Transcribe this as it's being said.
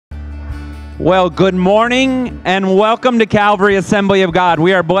Well, good morning and welcome to Calvary Assembly of God.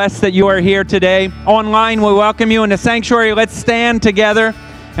 We are blessed that you are here today. Online, we welcome you in the sanctuary. Let's stand together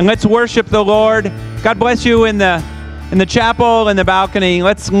and let's worship the Lord. God bless you in the chapel, in the balcony.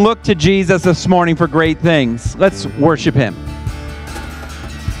 Let's look to Jesus this morning for great things. Let's worship Him.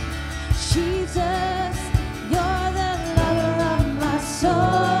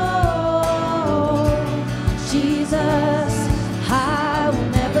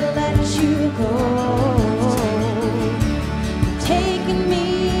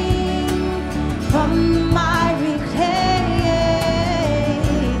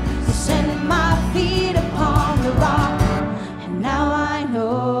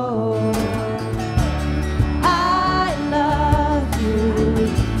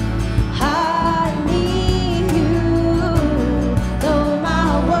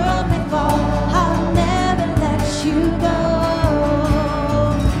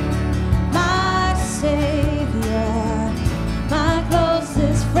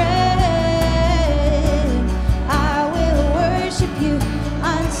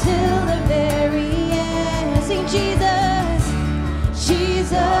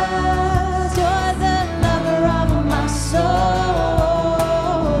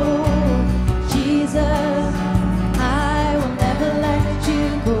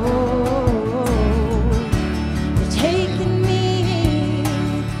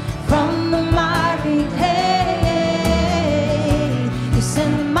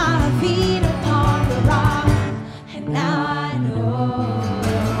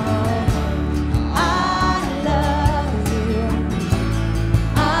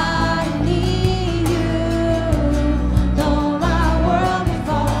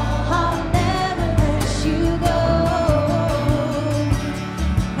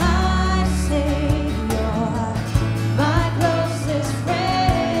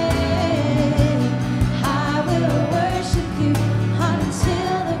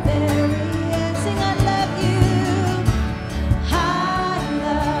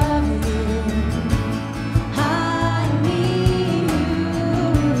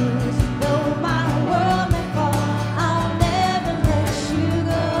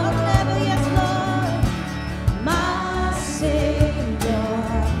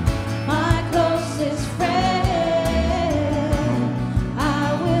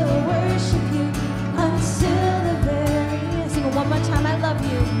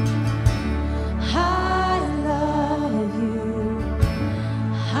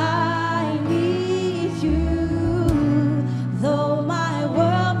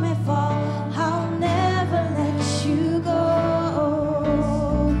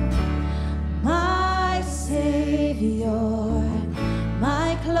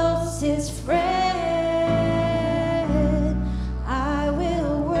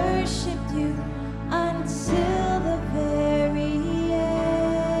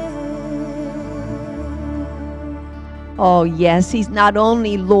 Oh, yes, He's not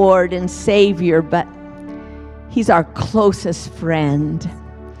only Lord and Savior, but He's our closest friend.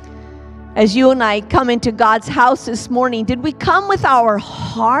 As you and I come into God's house this morning, did we come with our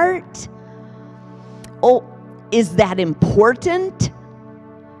heart? Oh, is that important?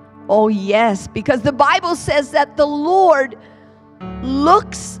 Oh, yes, because the Bible says that the Lord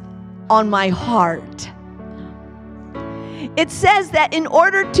looks on my heart. It says that in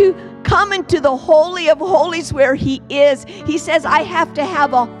order to come into the Holy of Holies where He is, He says, I have to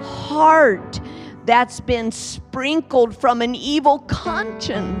have a heart that's been sprinkled from an evil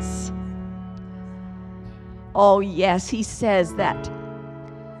conscience. Oh, yes, He says that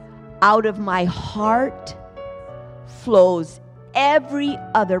out of my heart flows every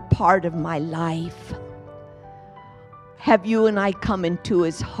other part of my life. Have you and I come into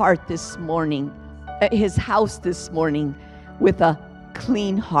His heart this morning, His house this morning, with a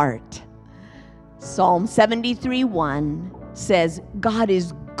clean heart? Psalm 73:1 says, God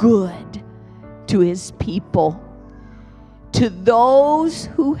is good to His people, to those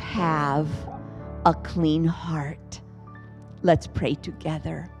who have a clean heart. Let's pray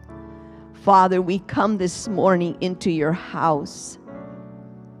together. Father, we come this morning into your house,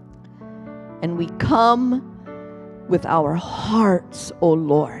 and we come with our hearts, O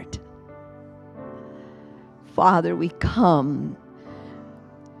Lord. Father, we come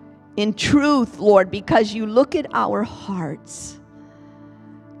in truth, Lord, because you look at our hearts.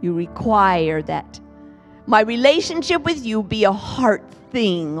 You require that my relationship with you be a heart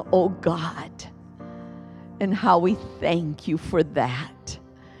thing, oh God. And how we thank you for that.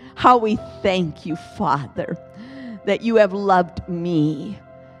 How we thank you, Father, that you have loved me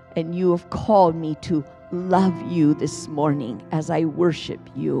and you have called me to love you this morning as I worship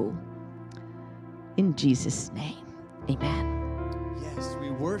you. In Jesus' name, amen. Yes, we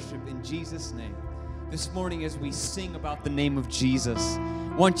worship in Jesus' name. This morning as we sing about the name of Jesus,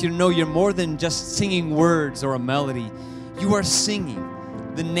 I want you to know you're more than just singing words or a melody. You are singing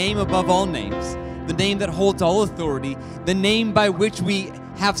the name above all names, the name that holds all authority, the name by which we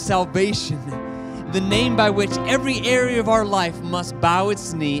have salvation, the name by which every area of our life must bow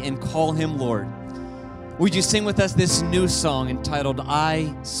its knee and call him Lord. Would you sing with us this new song entitled,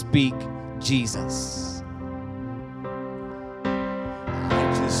 I Speak Jesus?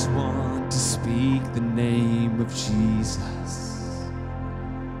 I just want to speak the name of Jesus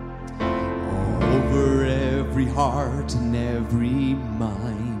over every heart and every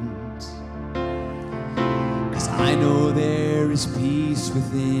mind, 'cause I know there is peace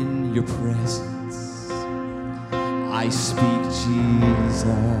within your presence. I speak Jesus.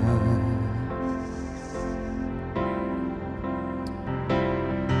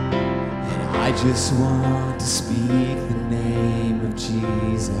 I just want to speak the name of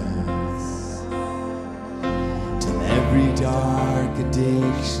Jesus till every dark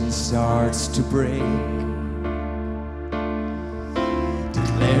addiction starts to break,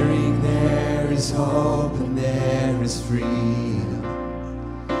 declaring there is hope and there is freedom.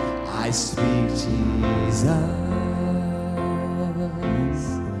 I speak Jesus.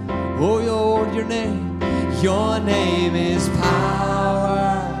 Oh Lord, your name is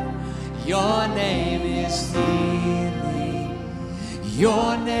power. Your name is healing.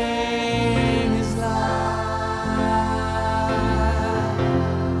 Your name is life.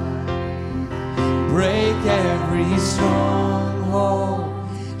 Break every stronghold.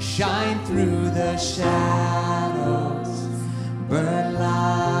 Shine through the shadows. Burn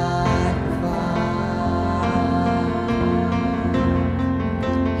like fire.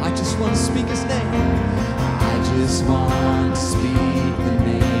 I just want to speak his name. I just want to speak the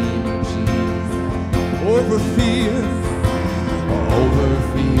name over fear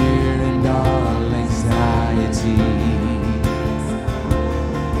and all anxiety.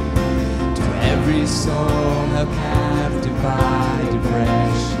 To every soul held captive by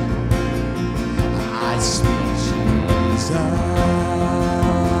depression, I speak Jesus.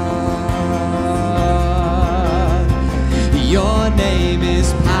 Your name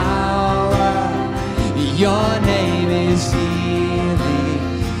is power. Your name is healing.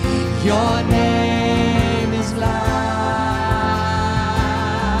 Your name is life.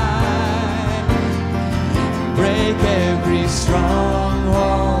 Break every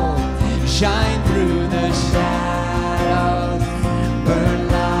stronghold. Shine through the shadows. Burn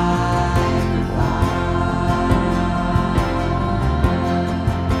like fire.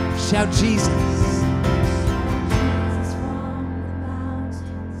 Shout Jesus.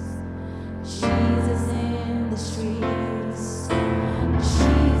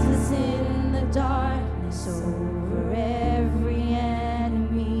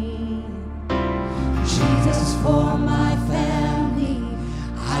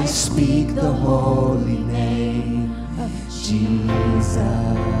 Speak the holy name of Jesus.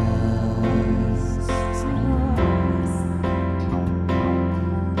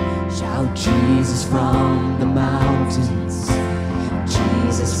 Shout Jesus from the mountains,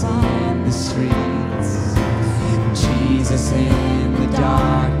 Jesus in the streets, Jesus in the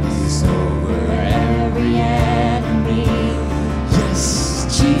darkness over every enemy. Yes,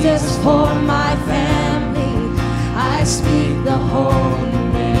 Jesus for my family, I speak the holy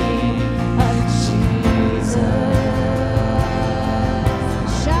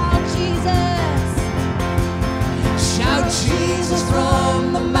Jesus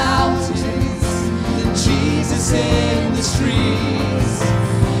from the mountains, Jesus in the streets,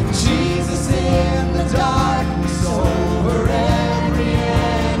 Jesus in the darkness over every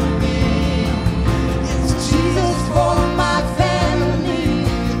enemy. It's Jesus for my family,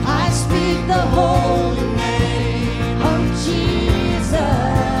 I speak the holy name of Jesus.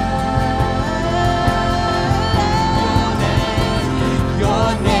 Your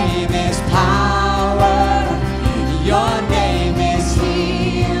name is power. Your name is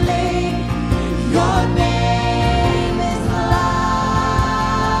healing.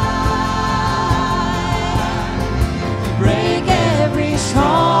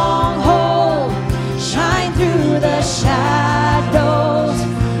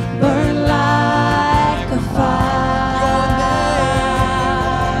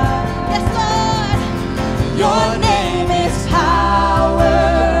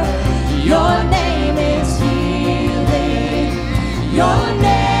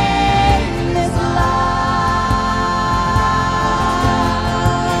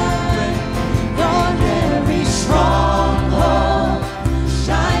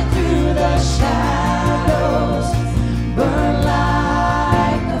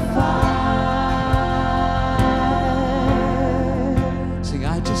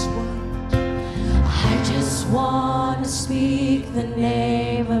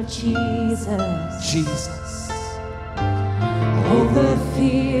 Jesus. Jesus. Over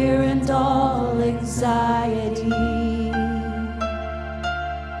fear and all anxiety.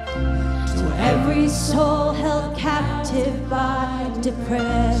 To every soul held captive by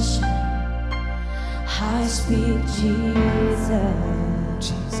depression, I speak Jesus.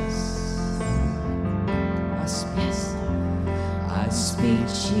 Jesus. I speak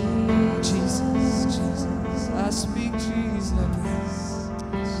Jesus. Jesus. Jesus. I speak Jesus.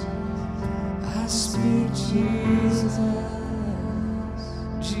 I speak Jesus.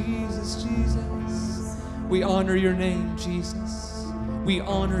 Jesus. Jesus. We honor your name, Jesus. We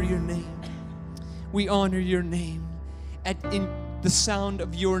honor your name. We honor your name. In the sound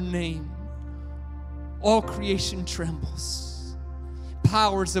of your name, all creation trembles.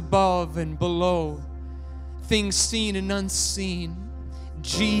 Powers above and below, things seen and unseen.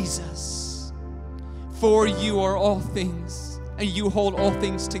 Jesus, for you are all things, and you hold all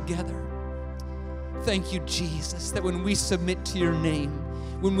things together. Thank you, Jesus, that when we submit to your name,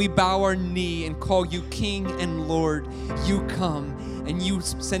 when we bow our knee and call you King and Lord, you come and you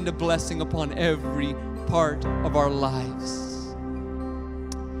send a blessing upon every part of our lives.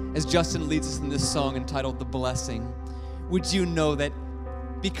 As Justin leads us in this song entitled The Blessing, would you know that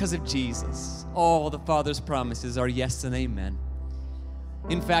because of Jesus, all the Father's promises are yes and amen.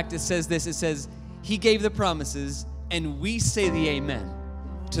 In fact, it says this, it says, he gave the promises and we say the amen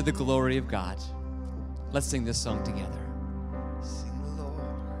to the glory of God. Let's sing this song together.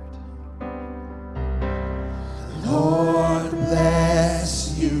 Lord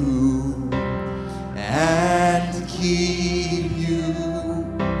bless you and keep you.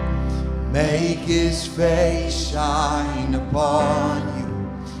 Make his face shine upon you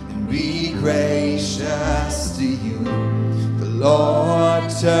and be gracious to you. The Lord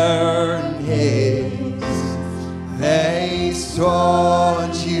turn his face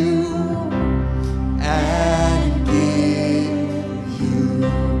toward you and give you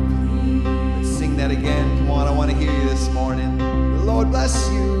peace. Let's sing that again. Come on, I want to hear you this morning. The Lord bless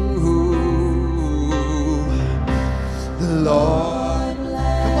you. The Lord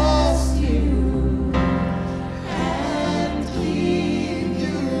bless you and keep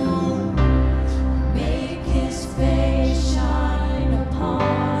you. Make his face shine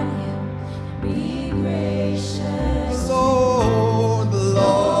upon you. Be gracious. So the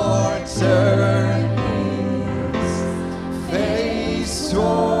Lord turn his face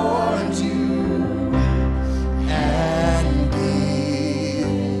toward you and give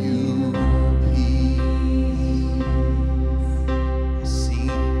you peace. Sing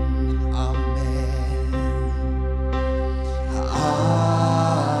amen. Amen.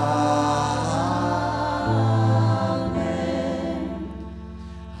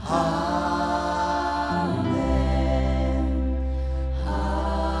 Amen.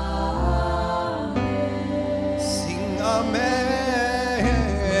 Sing amen.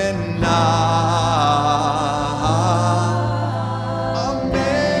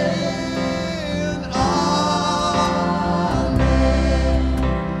 Amen. Amen.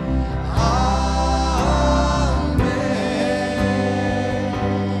 Amen.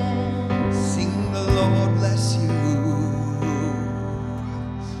 Sing the Lord bless you.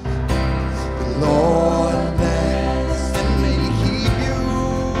 The Lord bless and may he keep you.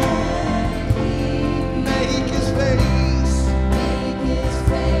 Make his face. Make his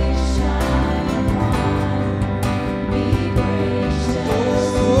face shine upon you. Be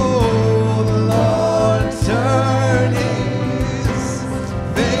gracious. Oh, the Lord turn his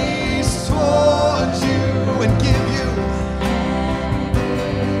face toward you and give you.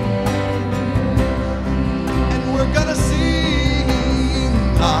 And we're gonna sing.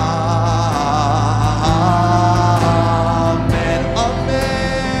 Amen. Amen.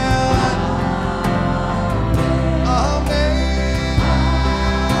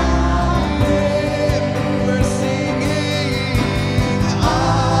 Amen. We're singing.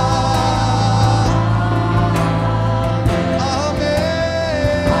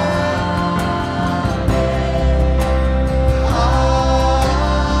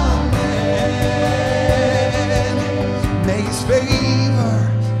 Amen. May his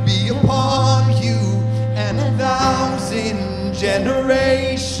favor be upon you and 1,000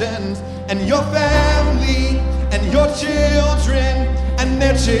 generations, and your family and your children and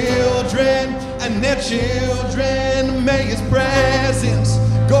their children and their children. May his presence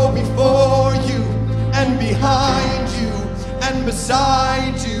go before you and behind you and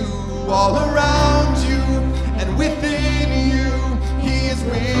beside you, all around you and within you. He is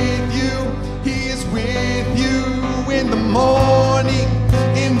with you. He is with you in the morning,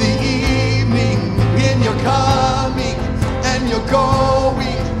 in the evening, in your coming and your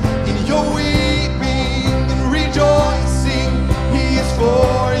going.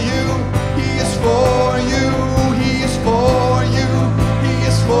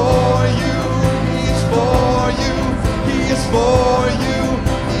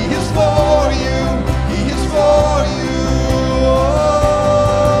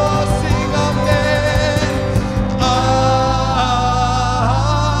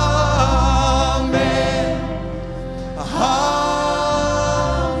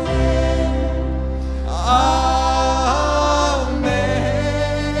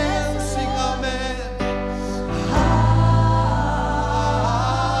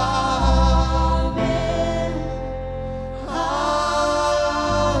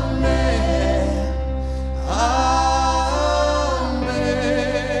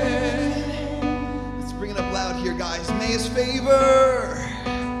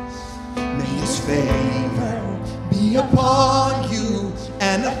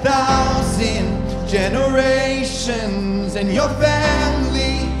 1,000 generations, and your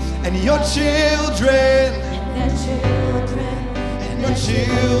family and your children. And your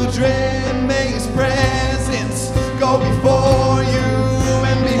children, may his presence go before you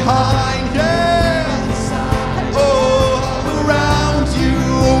and behind you. Oh, around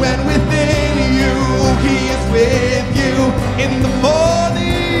you and within you, he is with you in the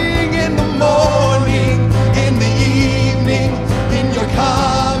morning, in the evening, in your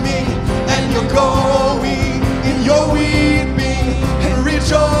coming and your going, in your weeping and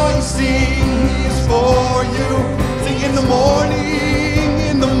rejoicing. He is for you. Sing in the morning,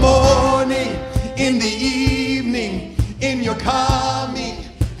 in the evening, in your coming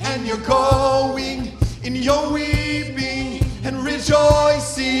and your going, in your weeping and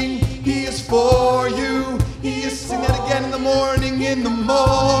rejoicing. He is for you. He is, sing that again, in the morning,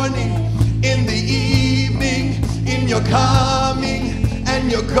 in the evening, in your coming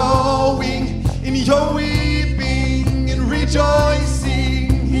and your going, in your weeping and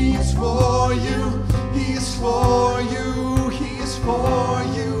rejoicing. He is for you. He is for you. He is for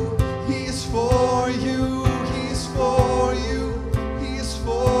you. He is for you. He is for you. He is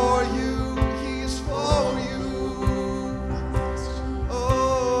for you. He is for you.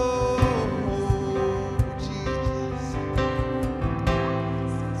 Oh, Jesus.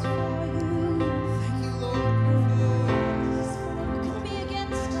 Thank you, Lord. Who can be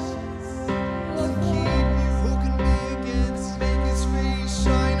against? Make his face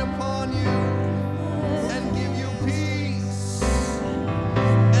shine upon you and give you peace.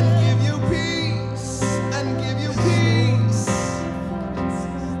 And give you peace. And give you peace.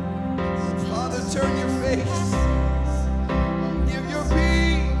 Father, turn your face. Give your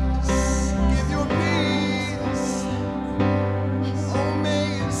peace. Give your peace. Oh, may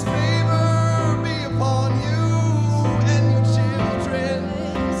his favor be upon you and your children.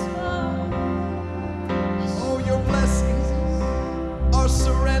 Oh, your blessings are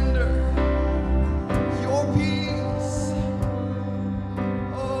surrender. Your peace.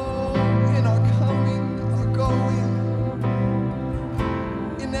 Oh, in our coming, our going,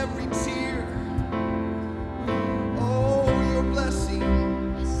 in every tear. Oh, your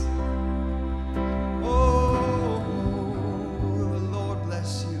blessings. Oh, the Lord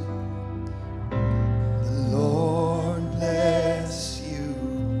bless you. The Lord bless you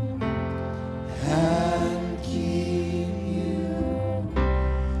and keep you.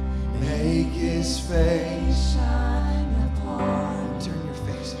 Make his face shine upon. Turn your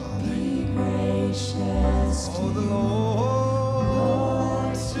face, Father. Oh, the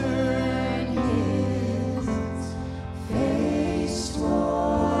Lord turn his face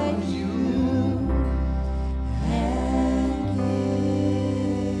toward you and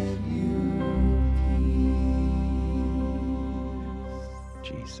give you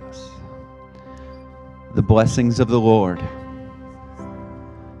Jesus. The blessings of the Lord.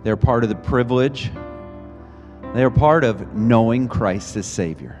 They're part of the privilege. They are part of knowing Christ as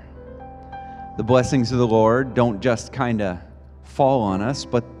Savior. The blessings of the Lord don't just kind of fall on us,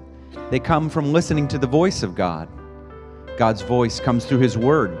 but they come from listening to the voice of God. God's voice comes through His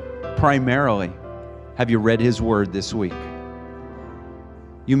Word, primarily. Have you read His Word this week?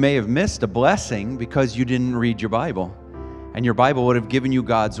 You may have missed a blessing because you didn't read your Bible. And your Bible would have given you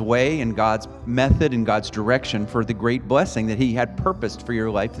God's way and God's method and God's direction for the great blessing that He had purposed for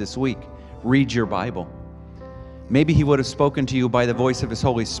your life this week. Read your Bible. Maybe He would have spoken to you by the voice of His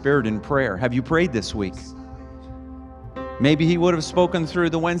Holy Spirit in prayer. Have you prayed this week? Maybe He would have spoken through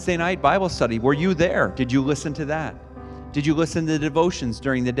the Wednesday night Bible study. Were you there? Did you listen to that? Did you listen to the devotions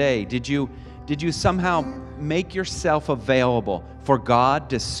during the day? Did you somehow make yourself available for God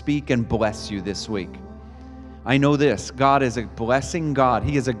to speak and bless you this week? I know this, God is a blessing God.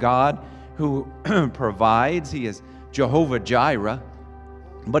 He is a God who provides. He is Jehovah Jireh.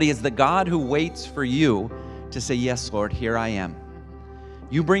 But He is the God who waits for you to say, yes, Lord, here I am.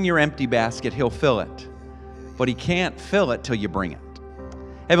 You bring your empty basket, He'll fill it. But He can't fill it till you bring it.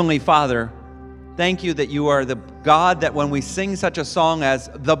 Heavenly Father, thank you that you are the God that when we sing such a song as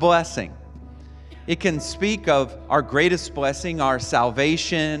The Blessing, it can speak of our greatest blessing, our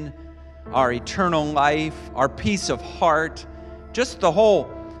salvation, our eternal life, our peace of heart, just the whole,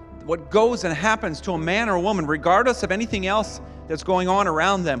 what goes and happens to a man or a woman, regardless of anything else that's going on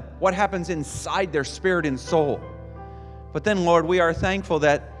around them, what happens inside their spirit and soul. But then, Lord, we are thankful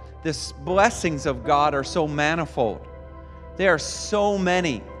that these blessings of God are so manifold. There are so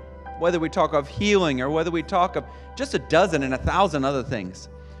many, whether we talk of healing or whether we talk of just a dozen and 1,000 other things.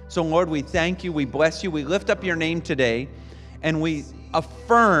 So, Lord, we thank you, we bless you, we lift up your name today, and we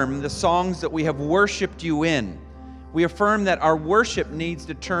affirm the songs that we have worshiped you in. We affirm that our worship needs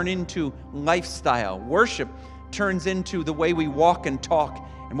to turn into lifestyle. Worship turns into the way we walk and talk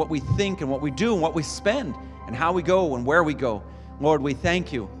and what we think and what we do and what we spend and how we go and where we go. Lord, we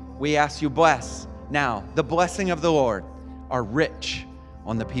thank you. We ask you bless. Now, the blessing of the Lord are rich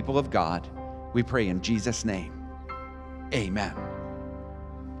on the people of God. We pray in Jesus' name. Amen.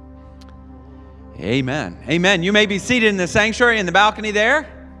 Amen. Amen. You may be seated in the sanctuary in the balcony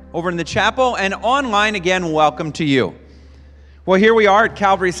there, over in the chapel, and online again, welcome to you. Well, here we are at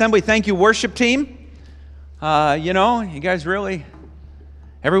Calvary Assembly. Thank you, worship team. You guys really,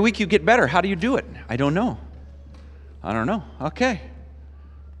 every week you get better. How do you do it? I don't know. Okay.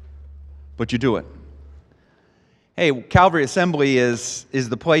 But you do it. Hey, Calvary Assembly is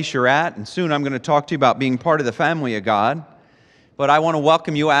the place you're at, and soon I'm going to talk to you about being part of the family of God. But I want to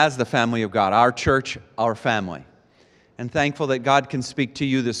welcome you as the family of God, our church, our family. And thankful that God can speak to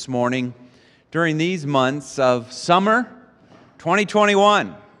you this morning during these months of summer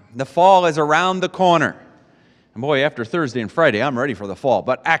 2021. The fall is around the corner. And boy, after Thursday and Friday, I'm ready for the fall.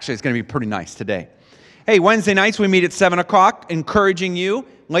 But actually, it's going to be pretty nice today. Hey, Wednesday nights we meet at 7 o'clock, encouraging you.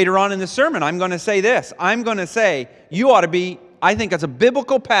 Later on in the sermon, I'm going to say this. I'm going to say you ought to be, I think it's a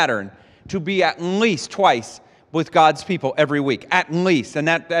biblical pattern, to be at least twice with God's people every week, at least. And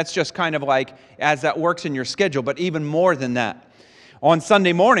that's just kind of like as that works in your schedule, but even more than that. On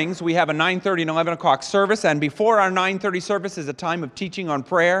Sunday mornings, we have a 9:30 and 11 o'clock service, and before our 9:30 service is a time of teaching on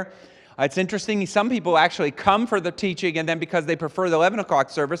prayer. It's interesting, some people actually come for the teaching, and then because they prefer the 11 o'clock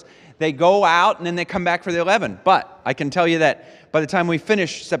service, they go out and then they come back for the 11. But I can tell you that by the time we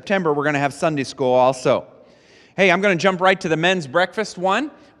finish September, we're going to have Sunday school also. Hey, I'm going to jump right to the men's breakfast one.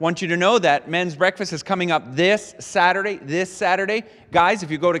 Want you to know that men's breakfast is coming up this Saturday. Guys,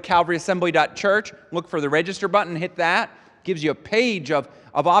 if you go to CalvaryAssembly.church, look for the register button, hit that. Gives you a page of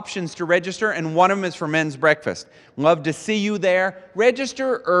options to register, and one of them is for men's breakfast. Love to see you there.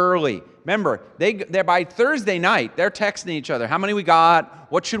 Register early. Remember, they're by Thursday night, they're texting each other. How many we got?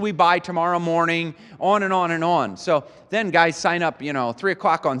 What should we buy tomorrow morning? On and on and on. So then guys sign up, 3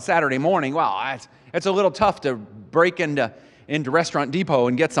 o'clock on Saturday morning. Well, it's a little tough to break into Restaurant Depot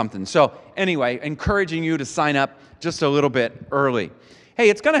and get something. So anyway, encouraging you to sign up just a little bit early.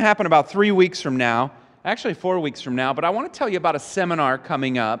 Hey, it's going to happen about 3 weeks from now. Actually 4 weeks from now, but I want to tell you about a seminar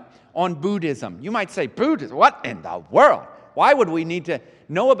coming up on Buddhism. You might say, Buddhism? What in the world? Why would we need to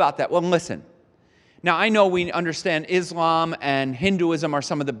know about that? Well, listen. Now, I know we understand Islam and Hinduism are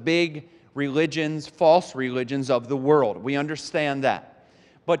some of the big religions, false religions of the world. We understand that.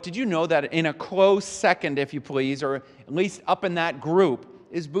 But did you know that in a close second, if you please, or at least up in that group,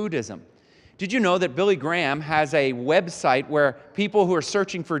 is Buddhism? Did you know that Billy Graham has a website where people who are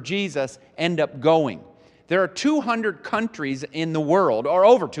searching for Jesus end up going? There are 200 countries in the world, or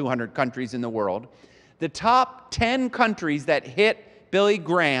over 200 countries in the world. The top 10 countries that hit Billy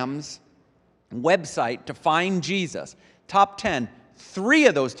Graham's website to find Jesus, top 10, 3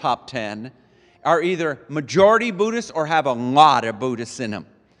 of those top 10 are either majority Buddhists or have a lot of Buddhists in them.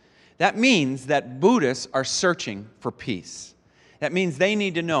 That means that Buddhists are searching for peace. That means they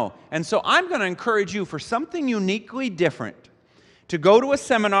need to know. And so I'm going to encourage you for something uniquely different to go to a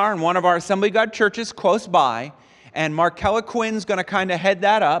seminar in one of our Assembly of God churches close by, and Markella Quinn's going to kind of head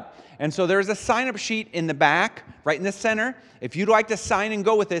that up. And so there's a sign-up sheet in the back, right in the center. If you'd like to sign and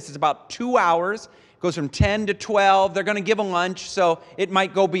go with this, it's about 2 hours. It goes from 10 to 12. They're going to give a lunch, so it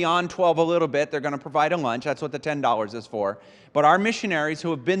might go beyond 12 a little bit. They're going to provide a lunch. That's what the $10 is for. But our missionaries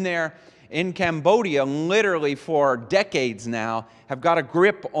who have been there in Cambodia literally for decades now have got a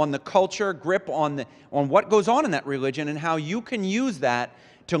grip on the culture, grip on what goes on in that religion, and how you can use that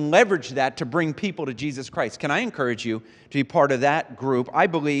to leverage that to bring people to Jesus Christ. Can I encourage you to be part of that group? I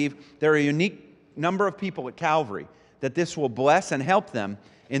believe there are a unique number of people at Calvary that this will bless and help them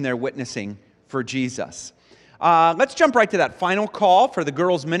in their witnessing for Jesus. Let's jump right to that final call for the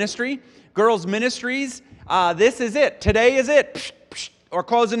girls' ministry. Girls' ministries, this is it. Today is it. We're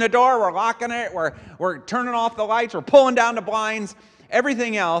closing the door, we're locking it, we're turning off the lights, we're pulling down the blinds,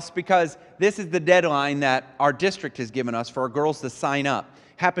 everything else, because this is the deadline that our district has given us for our girls to sign up.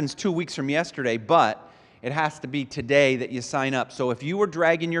 Happens 2 weeks from yesterday, but it has to be today that you sign up. So if you were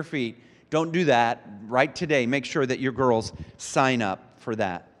dragging your feet, don't do that right today. Make sure that your girls sign up for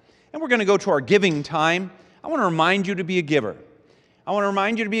that. And we're going to go to our giving time. I want to remind you to be a giver. I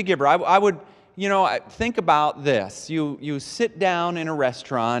would think about this. You sit down in a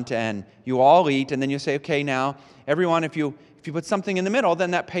restaurant and you all eat, and then you say, okay, now, everyone, if you put something in the middle, then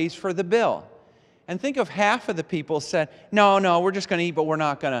that pays for the bill. And think of half of the people said, no, we're just going to eat, but we're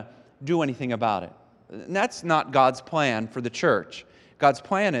not going to do anything about it. And that's not God's plan for the church. God's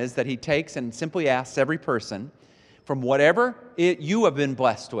plan is that He takes and simply asks every person, from whatever you have been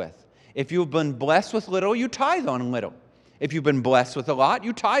blessed with. If you've been blessed with little, you tithe on little. If you've been blessed with a lot,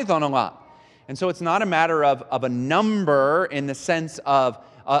 you tithe on a lot. And so it's not a matter of a number in the sense of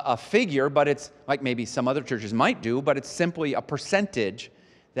a figure, but it's like maybe some other churches might do, but it's simply a percentage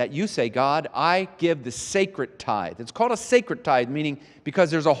that you say, God, I give the sacred tithe. It's called a sacred tithe, meaning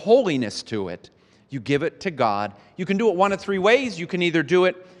because there's a holiness to it. You give it to God. You can do it one of three ways. You can either do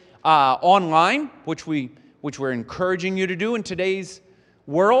it online, which we're encouraging you to do in today's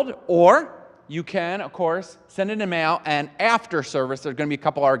world, or you can, of course, send it in the mail, and after service, there's going to be a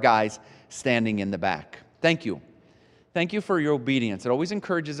couple of our guys standing in the back. Thank you. Thank you for your obedience. It always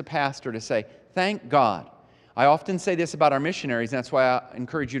encourages a pastor to say, thank God. I often say this about our missionaries, and that's why I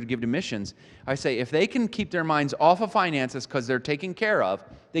encourage you to give to missions. I say, if they can keep their minds off of finances because they're taken care of,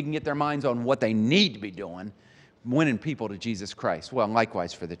 they can get their minds on what they need to be doing, winning people to Jesus Christ. Well,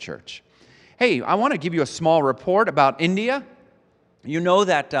 likewise for the church. Hey, I want to give you a small report about India. You know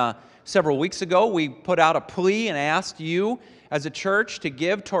that several weeks ago we put out a plea and asked you as a church to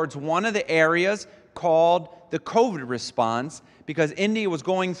give towards one of the areas called the COVID response, because India was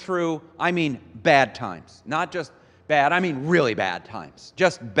going through, bad times. Not just bad, really bad times.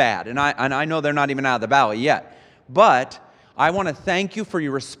 Just bad. And I know they're not even out of the valley yet. But I want to thank you for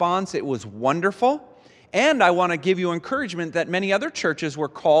your response. It was wonderful. And I want to give you encouragement that many other churches were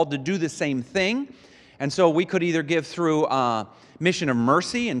called to do the same thing. And so we could either give through Mission of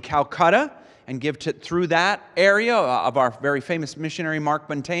Mercy in Calcutta and give through that area of our very famous missionary Mark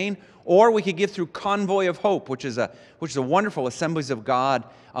Buntain, or we could give through Convoy of Hope, which is a wonderful Assemblies of God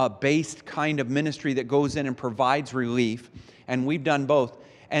based kind of ministry that goes in and provides relief. And we've done both.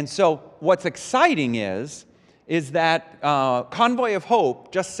 And so what's exciting is that Convoy of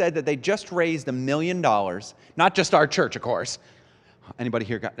Hope just said that they just raised $1 million, not just our church, of course. Anybody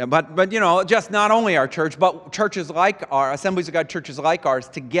here got, but just not only our church, but churches like our Assemblies of God churches like ours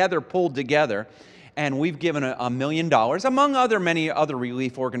together, pulled together, and we've given $1 million, among many other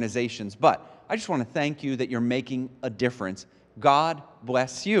relief organizations. But I just want to thank you that you're making a difference. God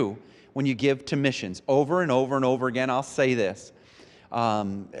bless you when you give to missions. Over and over and over again, I'll say this.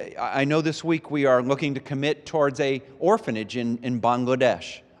 I know this week we are looking to commit towards a orphanage in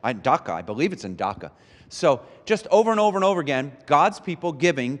Bangladesh, Dhaka, I believe it's in Dhaka. So just over and over and over again, God's people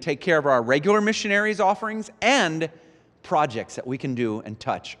giving take care of our regular missionaries offerings and projects that we can do and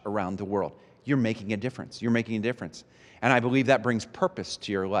touch around the world. You're making a difference. You're making a difference. And I believe that brings purpose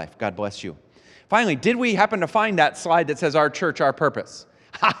to your life. God bless you. Finally, did we happen to find that slide that says our church, our purpose?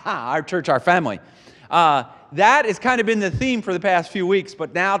 Our church, our family. That has kind of been the theme for the past few weeks,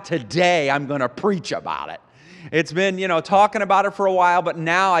 but now today I'm going to preach about it. It's been, talking about it for a while, but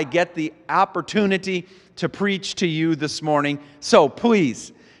now I get the opportunity to preach to you this morning. So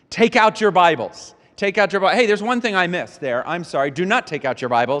please, take out your Bibles. Take out your Bible. Hey, there's one thing I missed there. I'm sorry. Do not take out your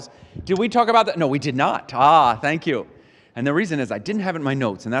Bibles. Did we talk about that? No, we did not. Thank you. And the reason is I didn't have it in my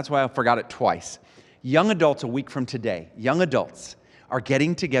notes, and that's why I forgot it twice. Young adults, a week from today, young adults are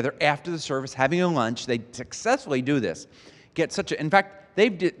getting together after the service, having a lunch. They successfully do this. In fact,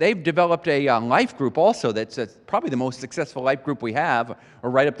 they've developed a life group also that's probably the most successful life group we have, or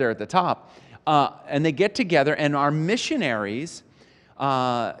right up there at the top. And they get together, and our missionaries,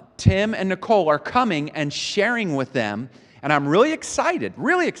 Tim and Nicole, are coming and sharing with them. And I'm really excited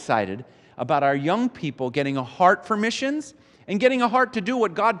about our young people getting a heart for missions and getting a heart to do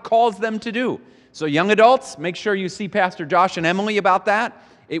what God calls them to do. So young adults, make sure you see Pastor Josh and Emily about that.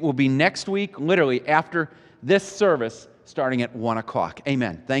 It will be next week, literally after this service, starting at 1 o'clock.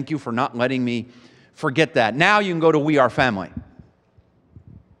 Amen. Thank you for not letting me forget that. Now you can go to We Are Family.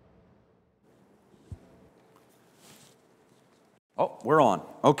 Oh, we're on.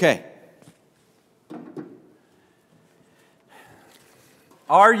 Okay.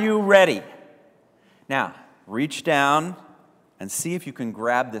 Are you ready? Now, reach down and see if you can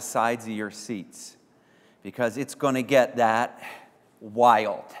grab the sides of your seats, because it's going to get that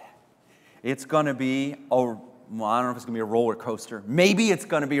wild. It's going to be, I don't know if it's going to be a roller coaster. Maybe it's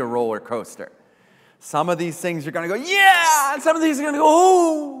going to be a roller coaster. Some of these things you're going to go, yeah, and some of these are going to go,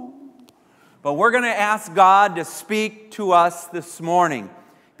 oh. But we're going to ask God to speak to us this morning,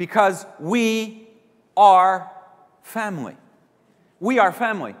 because we are family. We are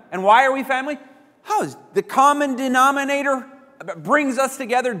family. And why are we family? How is the common denominator brings us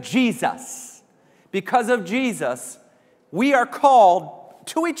together? Jesus. Because of Jesus, we are called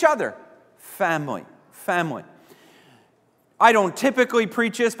to each other family. Family. I don't typically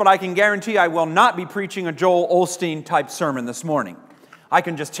preach this, but I can guarantee I will not be preaching a Joel Osteen type sermon this morning. I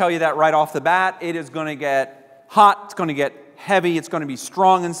can just tell you that right off the bat. It is going to get hot. It's going to get heavy. It's going to be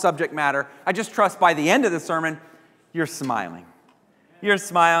strong in subject matter. I just trust by the end of the sermon, You're smiling. You're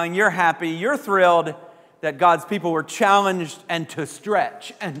smiling. You're happy. You're thrilled that God's people were challenged and to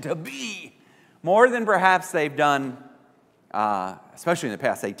stretch and to be more than perhaps they've done, especially in the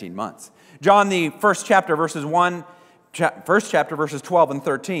past 18 months. John, the first chapter, verses 12 and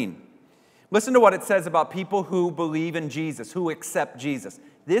 13. Listen to what it says about people who believe in Jesus, who accept Jesus.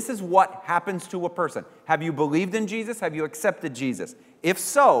 This is what happens to a person. Have you believed in Jesus? Have you accepted Jesus? If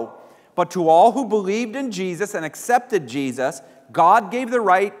so, but to all who believed in Jesus and accepted Jesus, God gave the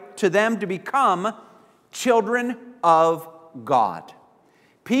right to them to become children of God.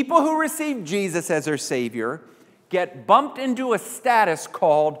 People who receive Jesus as their Savior get bumped into a status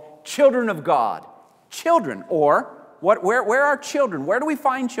called children of God. Children, or where are children? Where do we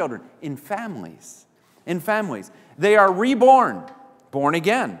find children? In families. In families. They are reborn, born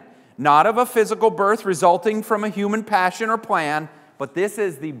again, not of a physical birth resulting from a human passion or plan, but this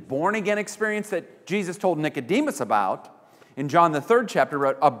is the born-again experience that Jesus told Nicodemus about in John the 3rd chapter,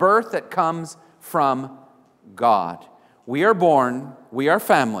 a birth that comes from God. We are born, we are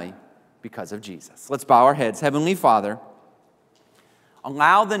family because of Jesus. Let's bow our heads. Heavenly Father,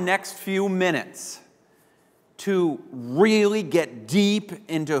 allow the next few minutes to really get deep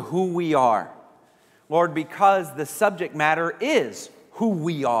into who we are. Lord, because the subject matter is who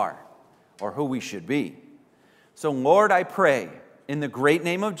we are or who we should be. So, Lord, I pray in the great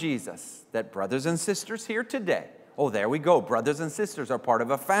name of Jesus that brothers and sisters here today, oh, there we go, brothers and sisters are part of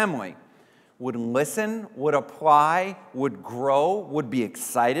a family, would listen, would apply, would grow, would be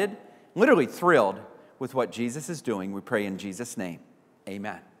excited, literally thrilled with what Jesus is doing. We pray in Jesus' name.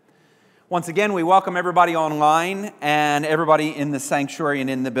 Amen. Once again, we welcome everybody online and everybody in the sanctuary and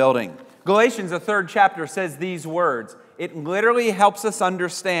in the building. Galatians, the 3rd chapter, says these words. It literally helps us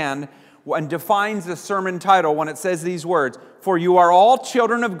understand and defines the sermon title when it says these words. For you are all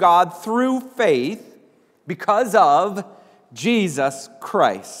children of God through faith because of Jesus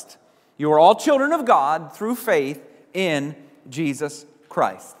Christ. You are all children of God through faith in Jesus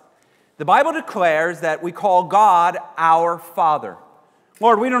Christ. The Bible declares that we call God our Father.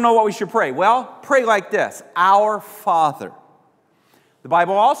 Lord, we don't know what we should pray. Well, pray like this, our Father. The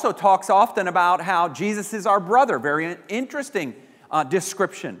Bible also talks often about how Jesus is our brother. Very interesting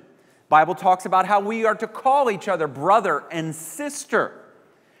description. The Bible talks about how we are to call each other brother and sister.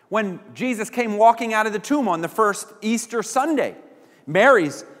 When Jesus came walking out of the tomb on the first Easter Sunday,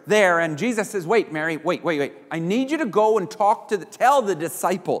 Mary's there, and Jesus says, wait, Mary, wait. I need you to go and tell the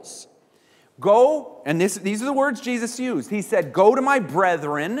disciples. Go, and these are the words Jesus used. He said, go to my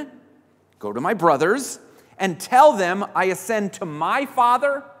brethren, go to my brothers, and tell them I ascend to my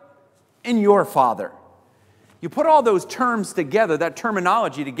Father and your Father. You put all those terms together, that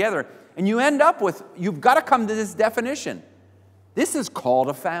terminology together, and you end up with, you've got to come to this definition. This is called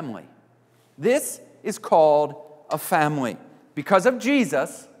a family. This is called a family. Because of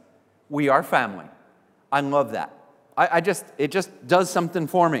Jesus, we are family. I love that. It just does something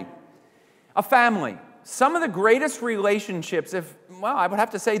for me. A family. Some of the greatest relationships, I would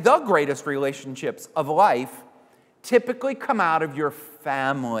have to say the greatest relationships of life typically come out of your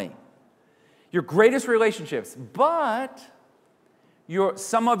family. Your greatest relationships. But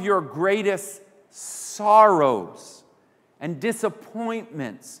some of your greatest sorrows and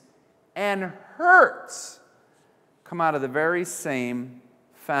disappointments and hurts come out of the very same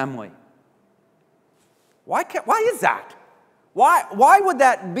family. Why is that? Why would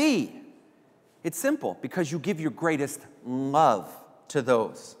that be? It's simple, because you give your greatest love to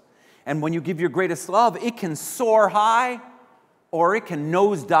those. And when you give your greatest love, it can soar high or it can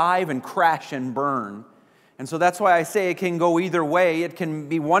nosedive and crash and burn. And so that's why I say it can go either way. It can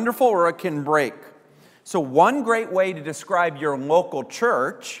be wonderful or it can break. So one great way to describe your local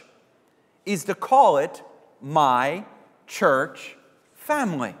church is to call it my church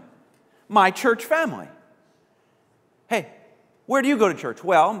family. My church family. Hey, where do you go to church?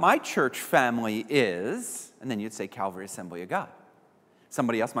 Well, my church family is, and then you'd say Calvary Assembly of God.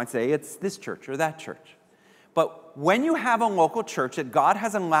 Somebody else might say it's this church or that church. But when you have a local church that God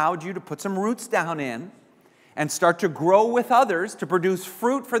has allowed you to put some roots down in and start to grow with others to produce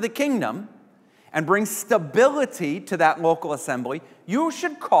fruit for the kingdom and bring stability to that local assembly, you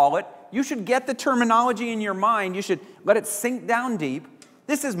should call it, you should get the terminology in your mind, you should let it sink down deep.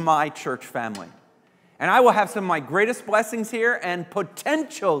 This is my church family. And I will have some of my greatest blessings here, and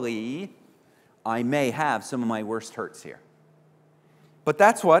potentially I may have some of my worst hurts here. But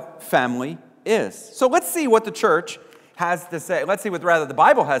that's what family is. So let's see what the church has to say. Let's see what rather the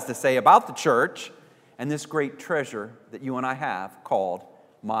Bible has to say about the church and this great treasure that you and I have called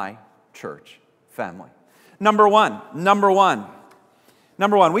my church family. Number one.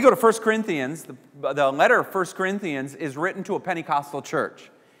 Number one, we go to 1 Corinthians. The letter of 1 Corinthians is written to a Pentecostal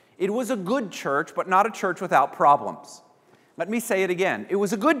church. It was a good church, but not a church without problems. Let me say it again. It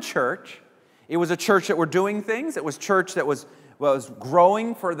was a good church. It was a church that were doing things. It was a church that was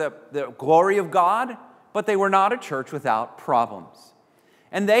growing for the glory of God, but they were not a church without problems.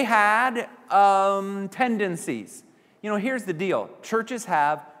 And they had tendencies. You know, here's the deal.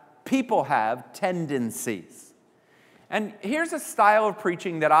 People have tendencies. And here's a style of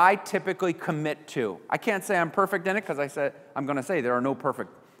preaching that I typically commit to. I can't say I'm perfect in it because I'm going to say there are no perfect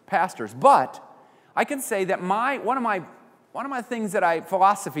pastors, but I can say that one of my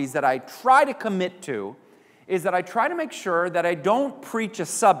philosophies that I try to commit to is that I try to make sure that I don't preach a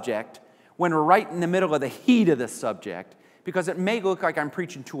subject when we're right in the middle of the heat of the subject, because it may look like I'm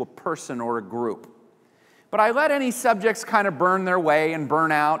preaching to a person or a group. But I let any subjects kind of burn their way and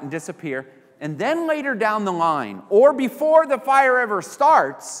burn out and disappear. And then later down the line, or before the fire ever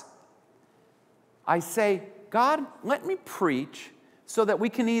starts, I say, God, let me preach so that we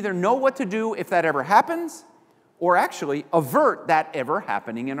can either know what to do if that ever happens, or actually avert that ever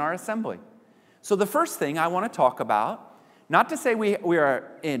happening in our assembly. So the first thing I want to talk about, not to say we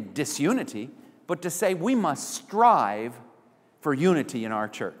are in disunity, but to say we must strive for unity in our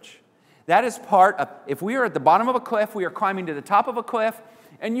church. That is part of, if we are at the bottom of a cliff, we are climbing to the top of a cliff,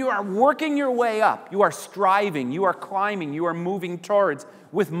 and you are working your way up. You are striving, you are climbing, you are moving towards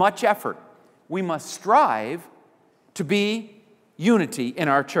with much effort. We must strive to be unity in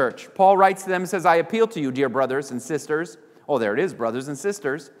our church. Paul writes to them and says, I appeal to you, dear brothers and sisters. Oh, there it is, brothers and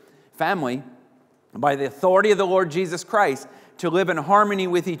sisters, family, by the authority of the Lord Jesus Christ, to live in harmony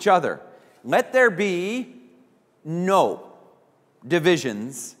with each other. Let there be no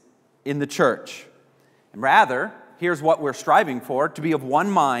divisions in the church. And rather, here's what we're striving for, to be of one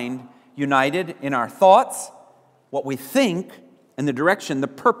mind, united in our thoughts, what we think, and the direction, the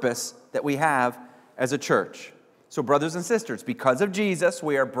purpose that we have as a church. So brothers and sisters, because of Jesus,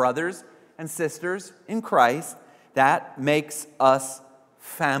 we are brothers and sisters in Christ. That makes us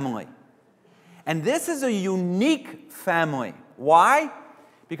family. And this is a unique family. Why?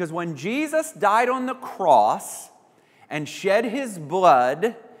 Because when Jesus died on the cross and shed his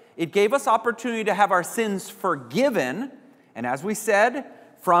blood, it gave us opportunity to have our sins forgiven. And as we said,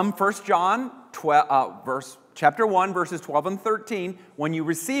 from 1 John chapter 1, verses 12 and 13, when you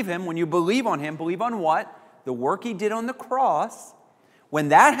receive him, when you believe on him, believe on what? The work he did on the cross. When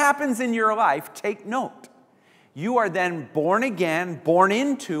that happens in your life, take note. You are then born again, born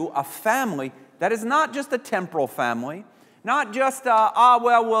into a family that is not just a temporal family, not just,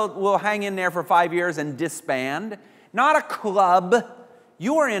 we'll hang in there for 5 years and disband, not a club.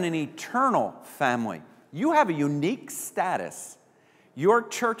 You are in an eternal family. You have a unique status. Your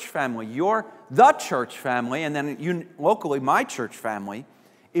church family, the church family, and then locally my church family,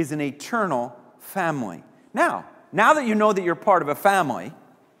 is an eternal family. Now that you know that you're part of a family,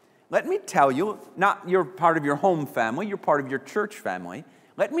 let me tell you, not you're part of your home family, you're part of your church family.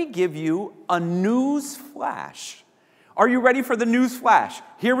 Let me give you a news flash. Are you ready for the news flash?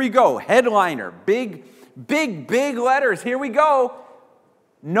 Here we go. Headliner. Big letters. Here we go.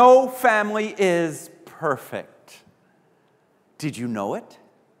 No family is perfect. Did you know it?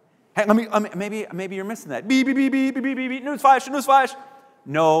 Hey, maybe you're missing that. Beep, beep, beep, beep, beep, beep, beep. News flash.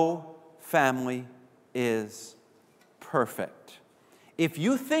 No family is perfect. If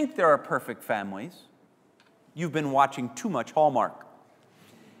you think there are perfect families, you've been watching too much Hallmark.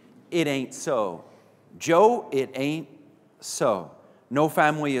 It ain't so. Joe, it ain't so. No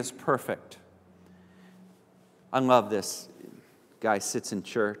family is perfect. I love this. Guy sits in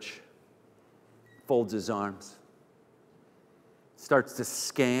church, folds his arms, starts to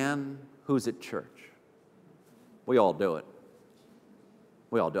scan who's at church. We all do it.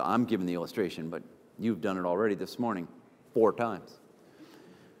 I'm giving the illustration, but you've done it already this morning 4 times.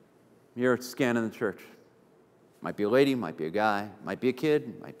 You're scanning the church. Might be a lady, might be a guy, might be a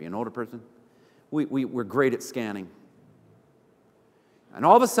kid, might be an older person. We're great at scanning. And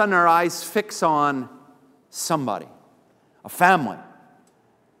all of a sudden our eyes fix on somebody, a family.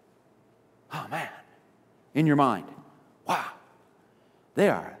 Oh man, in your mind, wow, they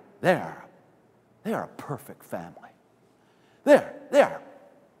are a perfect family. They're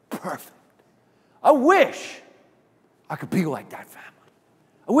perfect. I wish I could be like that family.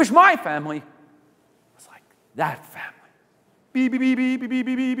 I wish my family was like that family. Beep, beep, beep, beep, beep,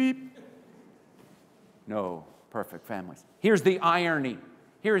 beep, beep, beep. No perfect families. Here's the irony.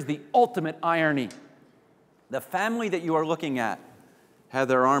 Here's the ultimate irony. The family that you are looking at have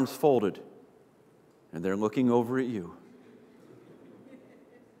their arms folded, and they're looking over at you.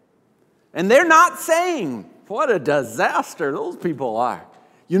 And they're not saying, what a disaster those people are.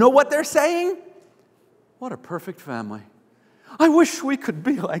 You know what they're saying? What a perfect family. I wish we could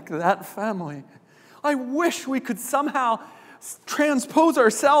be like that family. I wish we could somehow transpose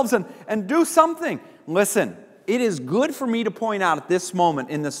ourselves and do something. Listen, it is good for me to point out at this moment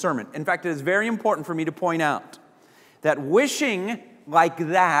in the sermon. In fact, it is very important for me to point out that wishing like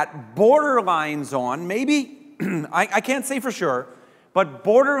that borderlines on, maybe, I can't say for sure, but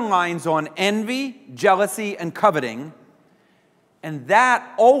borderlines on envy, jealousy, and coveting. And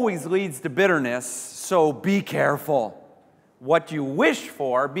that always leads to bitterness, so be careful what you wish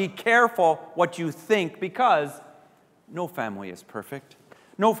for. Be careful what you think, because no family is perfect.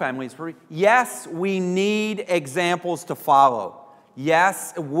 No family is perfect. Yes, we need examples to follow.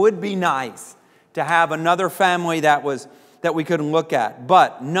 Yes, it would be nice to have another family that we could look at,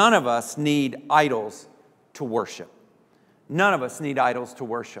 but none of us need idols to worship. None of us need idols to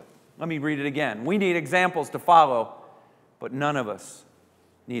worship. Let me read it again. We need examples to follow, but none of us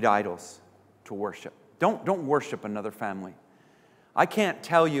need idols to worship. Don't worship another family. I can't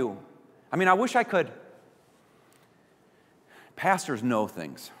tell you. I mean, I wish I could. Pastors know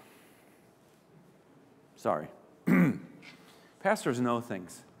things. Sorry. Pastors know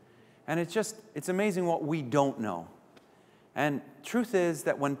things. And it's amazing what we don't know. And truth is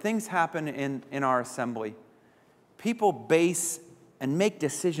that when things happen in our assembly, people base and make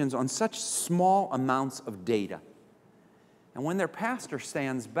decisions on such small amounts of data. And when their pastor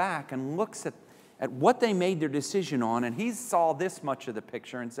stands back and looks at what they made their decision on, and he saw this much of the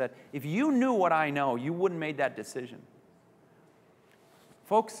picture and said, if you knew what I know, you wouldn't have made that decision.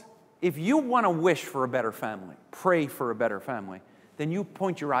 Folks, if you want to wish for a better family, pray for a better family, then you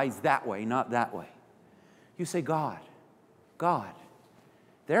point your eyes that way, not that way. You say, God,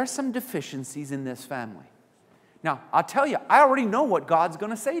 there are some deficiencies in this family. Now, I'll tell you, I already know what God's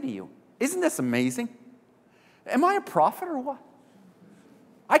going to say to you. Isn't this amazing? Am I a prophet or what?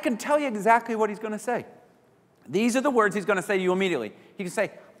 I can tell you exactly what he's going to say. These are the words he's going to say to you immediately. He can say,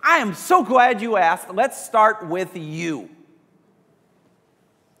 I am so glad you asked. Let's start with you.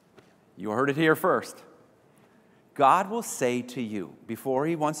 You heard it here first. God will say to you, before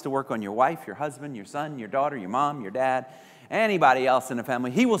he wants to work on your wife, your husband, your son, your daughter, your mom, your dad, anybody else in the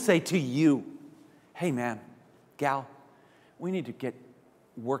family, he will say to you, hey man, gal, we need to get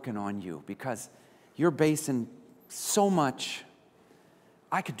working on you because you're basing so much.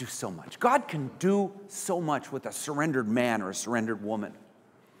 I could do so much. God can do so much with a surrendered man or a surrendered woman.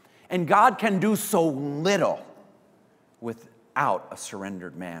 And God can do so little without a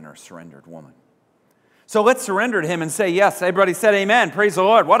surrendered man or a surrendered woman. So let's surrender to him and say yes. Everybody said amen. Praise the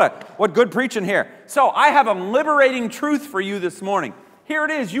Lord. What good preaching here. So I have a liberating truth for you this morning. Here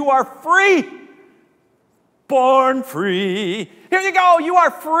it is. You are free. Born free. Here you go. You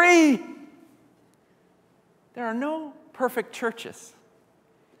are free. There are no perfect churches.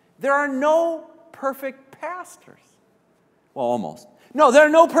 There are no perfect pastors. Well, almost. No, there are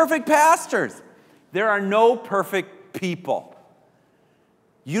no perfect pastors. There are no perfect people.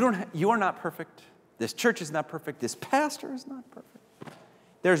 You are not perfect. This church is not perfect. This pastor is not perfect.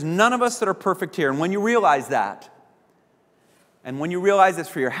 There's none of us that are perfect here. And when you realize that, and when you realize it's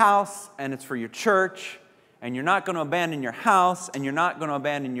for your house and it's for your church, and you're not going to abandon your house and you're not going to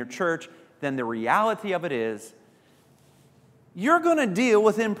abandon your church, then the reality of it is you're going to deal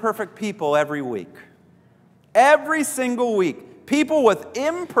with imperfect people every week. Every single week. People with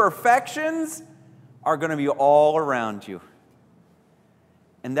imperfections are going to be all around you.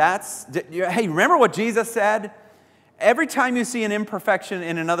 And hey, remember what Jesus said? Every time you see an imperfection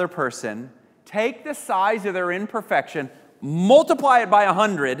in another person, take the size of their imperfection, multiply it by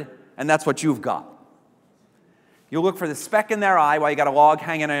 100, and that's what you've got. You'll look for the speck in their eye while you got a log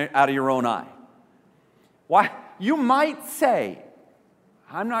hanging out of your own eye. Why? You might say,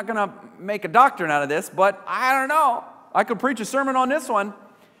 I'm not going to make a doctrine out of this, but I don't know. I could preach a sermon on this one.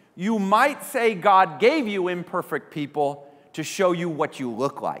 You might say God gave you imperfect people to show you what you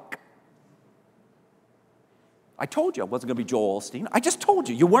look like. I told you I wasn't going to be Joel Osteen. I just told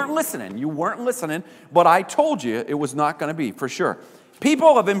you. You weren't listening. You weren't listening, but I told you it was not going to be, for sure.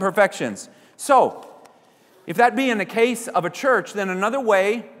 People of imperfections. So, if that being the case of a church, then another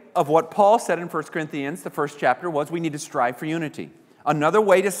way of what Paul said in 1 Corinthians, the first chapter, was we need to strive for unity. Another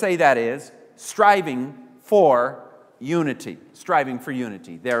way to say that is striving for unity. Striving for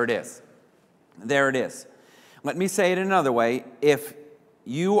unity. There it is. There it is. Let me say it another way. If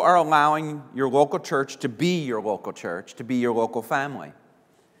you are allowing your local church to be your local church, to be your local family,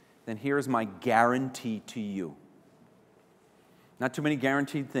 then here's my guarantee to you. Not too many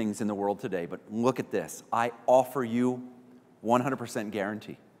guaranteed things in the world today, but look at this. I offer you 100%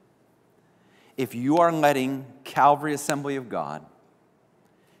 guarantee. If you are letting Calvary Assembly of God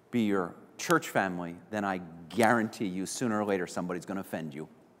be your church family, then I guarantee you sooner or later somebody's going to offend you.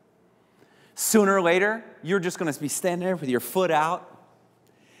 Sooner or later, you're just going to be standing there with your foot out,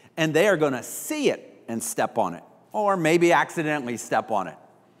 and they are going to see it and step on it, or maybe accidentally step on it.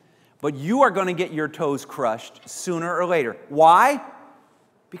 But you are going to get your toes crushed sooner or later. Why?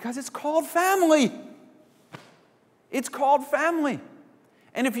 Because it's called family. It's called family.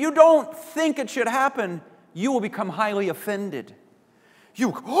 And if you don't think it should happen, you will become highly offended.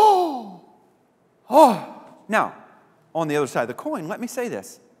 Oh. Now, on the other side of the coin, let me say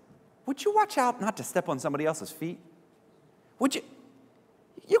this. Would you watch out not to step on somebody else's feet? Would you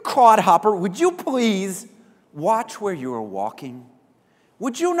clodhopper, would you please watch where you are walking?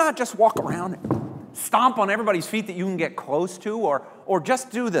 Would you not just walk around and stomp on everybody's feet that you can get close to, or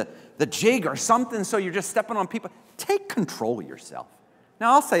just do the jig or something so you're just stepping on people? Take control of yourself.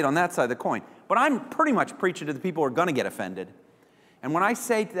 Now, I'll say it on that side of the coin, but I'm pretty much preaching to the people who are going to get offended. And when I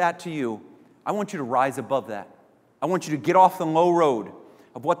say that to you, I want you to rise above that. I want you to get off the low road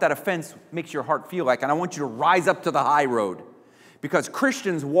of what that offense makes your heart feel like, and I want you to rise up to the high road. Because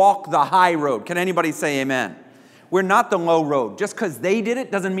Christians walk the high road. Can anybody say amen? We're not the low road. Just because they did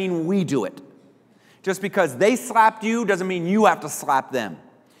it doesn't mean we do it. Just because they slapped you doesn't mean you have to slap them.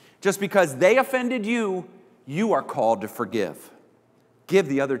 Just because they offended you, you are called to forgive. Give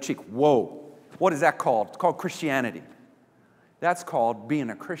the other cheek. Whoa. What is that called? It's called Christianity. That's called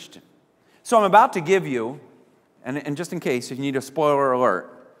being a Christian. So I'm about to give you, and just in case if you need a spoiler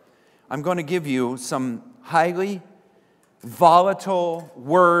alert, I'm going to give you some highly volatile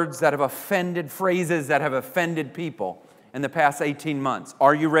words that have offended, phrases that have offended people in the past 18 months.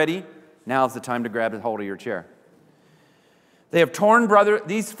 Are you ready? Now's the time to grab a hold of your chair.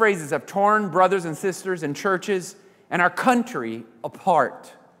 These phrases have torn brothers and sisters in churches and our country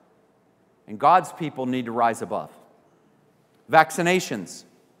apart. And God's people need to rise above. Vaccinations,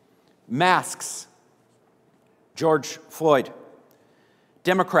 masks, George Floyd,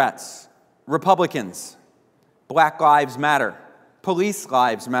 Democrats, Republicans, Black lives matter, police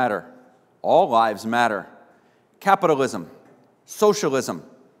lives matter, all lives matter, capitalism, socialism,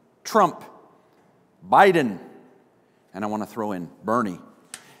 Trump, Biden, and I want to throw in Bernie,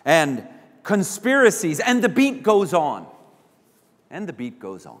 and conspiracies, and the beat goes on. And the beat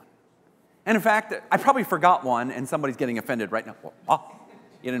goes on. And in fact, I probably forgot one, and somebody's getting offended right now. Oh,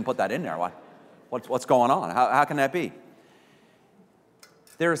 you didn't put that in there. What's going on? How can that be?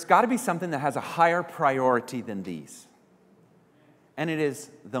 There's got to be something that has a higher priority than these. And it is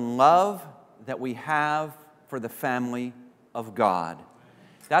the love that we have for the family of God.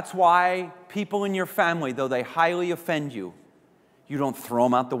 That's why people in your family, though they highly offend you, you don't throw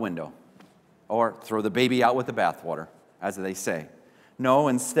them out the window or throw the baby out with the bathwater, as they say. No,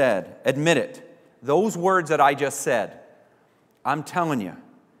 instead, admit it. Those words that I just said, I'm telling you,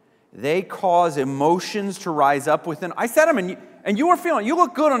 they cause emotions to rise up within. I said them, and you were feeling, you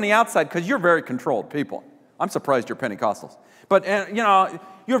look good on the outside because you're very controlled people. I'm surprised you're Pentecostals. But,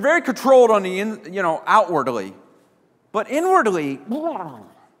 you're very controlled on the, outwardly. But inwardly,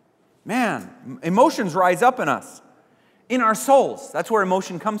 man, emotions rise up in us, in our souls. That's where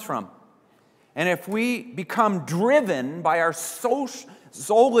emotion comes from. And if we become driven by our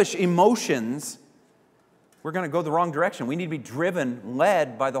soulish emotions, we're going to go the wrong direction. We need to be driven,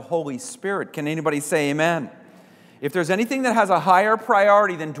 led by the Holy Spirit. Can anybody say amen? If there's anything that has a higher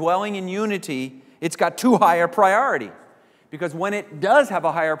priority than dwelling in unity, it's got too high a priority. Because when it does have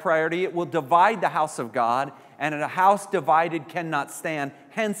a higher priority, it will divide the house of God, and a house divided cannot stand.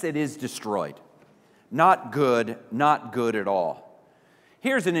 Hence, it is destroyed. Not good at all.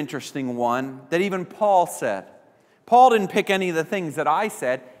 Here's an interesting one that even Paul said. Paul didn't pick any of the things that I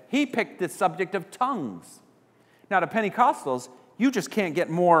said. He picked the subject of tongues. Now, to Pentecostals, you just can't get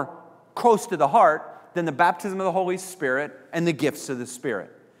more close to the heart than the baptism of the Holy Spirit and the gifts of the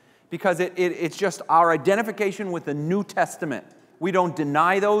Spirit. Because it's just our identification with the New Testament. We don't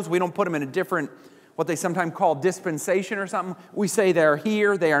deny those. We don't put them in a different, what they sometimes call dispensation or something. We say they're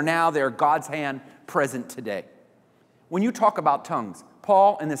here, they are now, they're God's hand present today. When you talk about tongues,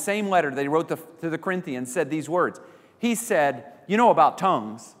 Paul, in the same letter that he wrote to the Corinthians, said these words. He said, about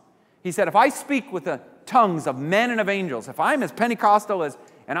tongues. He said, if I speak with the tongues of men and of angels, if I'm as Pentecostal as,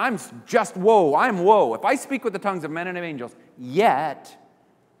 and I'm just woe, I'm woe. If I speak with the tongues of men and of angels, yet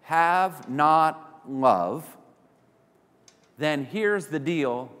have not love, then here's the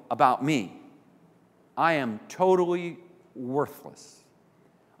deal about me. I am totally worthless.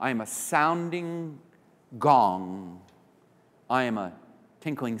 I am a sounding gong. I am a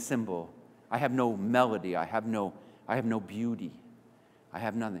tinkling cymbal. I have no melody. I have no beauty. I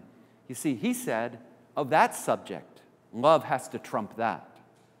have nothing. You see, he said, of that subject, love has to trump that.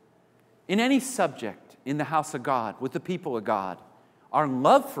 in any subject in the house of God, with the people of God, our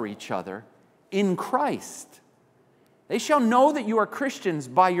love for each other in Christ. They shall know that you are Christians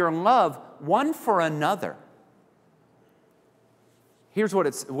by your love one for another. Here's what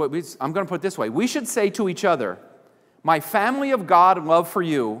I'm going to put it this way. We should say to each other, my family of God love for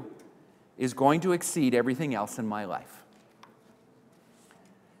you is going to exceed everything else in my life.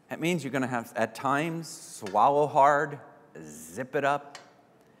 That means you're going to have, at times, swallow hard, zip it up,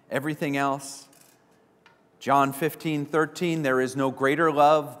 everything else. John 15:13, there is no greater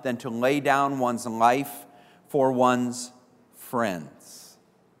love than to lay down one's life for one's friends.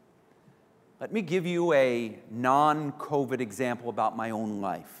 Let me give you a non-COVID example about my own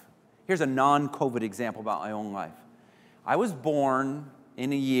life. Here's a non-COVID example about my own life. I was born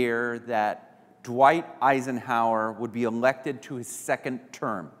in a year that Dwight Eisenhower would be elected to his second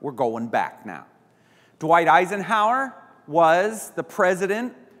term. We're going back now. Dwight Eisenhower was the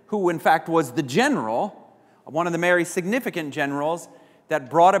president who, in fact, was the general, one of the very significant generals that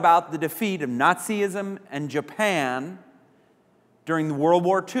brought about the defeat of Nazism and Japan during World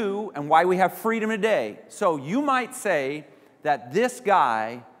War II and why we have freedom today. So you might say that this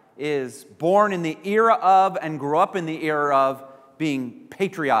guy is born in the era of and grew up in the era of being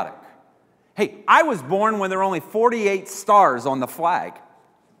patriotic. Hey, I was born when there were only 48 stars on the flag.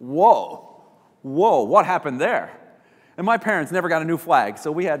 Whoa, what happened there? And my parents never got a new flag,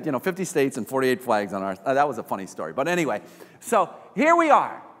 so we had 50 states and 48 flags on ours. That was a funny story, but anyway. So here we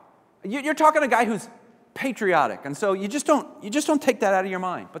are. You're talking to a guy who's patriotic, and so you just don't take that out of your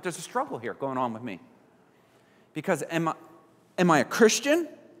mind. But there's a struggle here going on with me, because am I a Christian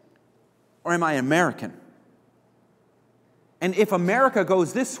or am I American? And if America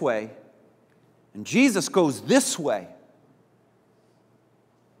goes this way and Jesus goes this way,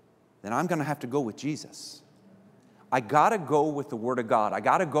 then I'm going to have to go with Jesus. I got to go with the Word of God. I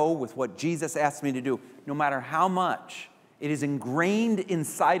got to go with what Jesus asked me to do, no matter how much it is ingrained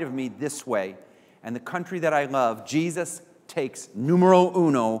inside of me this way. And the country that I love, Jesus takes numero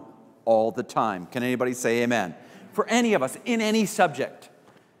uno all the time. Can anybody say amen? For any of us, in any subject.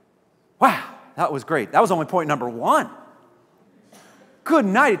 Wow, that was great. That was only point number 1. Good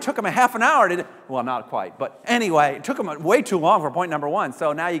night. It took him a half an hour to, well, not quite, but anyway, it took him way too long for point number 1.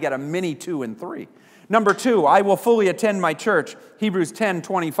 So now you get a mini 2 and 3. Number 2, I will fully attend my church, Hebrews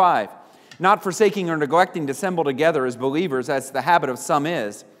 10:25. Not forsaking or neglecting to assemble together as believers, as the habit of some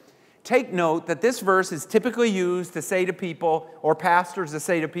is. Take note that this verse is typically used to say to people, or pastors to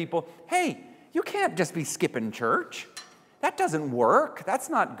say to people, hey, you can't just be skipping church. That doesn't work. That's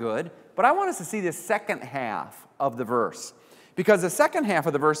not good. But I want us to see this second half of the verse. Because the second half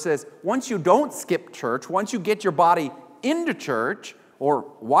of the verse says, once you don't skip church, once you get your body into church,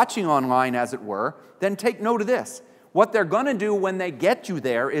 or watching online as it were, then take note of this. What they're going to do when they get you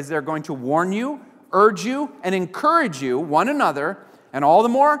there is they're going to warn you, urge you, and encourage you, one another, and all the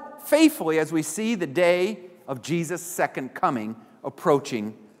more faithfully as we see the day of Jesus' second coming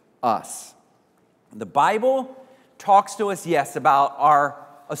approaching us. The Bible talks to us, yes, about our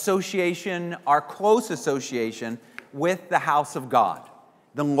association, our close association with the house of God,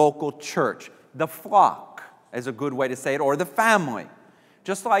 the local church, the flock is a good way to say it, or the family.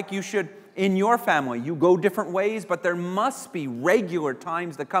 Just like you should, in your family, you go different ways, but there must be regular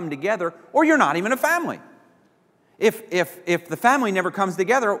times that come together, or you're not even a family. If the family never comes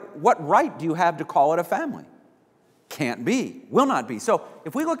together, what right do you have to call it a family? Can't be, will not be. So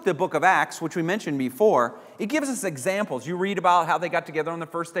if we look at the book of Acts, which we mentioned before, it gives us examples. You read about how they got together on the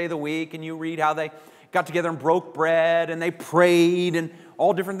first day of the week, and you read how they got together and broke bread, and they prayed, and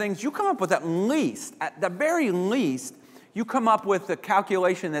all different things. You come up with at the very least, you come up with the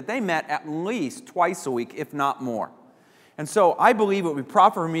calculation that they met at least twice a week, if not more. And so I believe it would be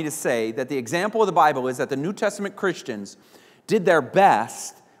proper for me to say that the example of the Bible is that the New Testament Christians did their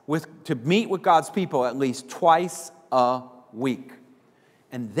best to meet with God's people at least twice a week.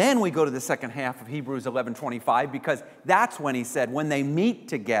 And then we go to the second half of Hebrews 11:25, because that's when he said, when they meet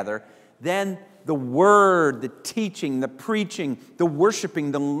together, then the word, the teaching, the preaching, the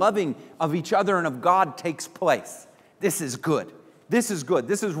worshiping, the loving of each other and of God takes place. This is good. This is good.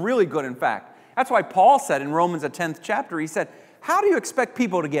 This is really good, in fact. That's why Paul said in Romans, the 10th chapter, he said, how do you expect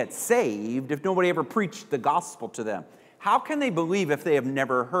people to get saved if nobody ever preached the gospel to them? How can they believe if they have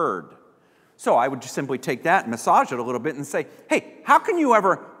never heard? So I would just simply take that and massage it a little bit and say, hey, how can you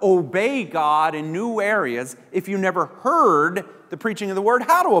ever obey God in new areas if you never heard the preaching of the word,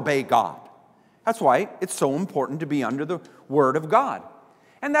 how to obey God? That's why it's so important to be under the word of God.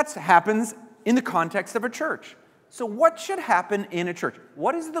 And that happens in the context of a church. So what should happen in a church?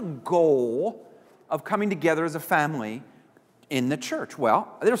 What is the goal of coming together as a family in the church?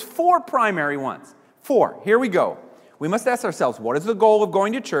 Well, there's 4 primary ones. 4. Here we go. We must ask ourselves, what is the goal of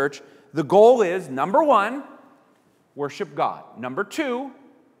going to church? The goal is, number 1, worship God. Number 2,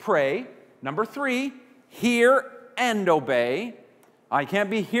 pray. Number 3, hear and obey. I can't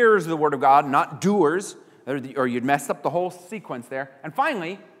be hearers of the word of God, not doers, or you'd mess up the whole sequence there. And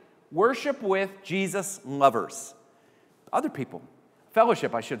finally, worship with Jesus lovers. Other people.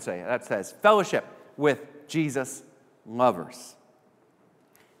 Fellowship, I should say. That says fellowship with Jesus lovers.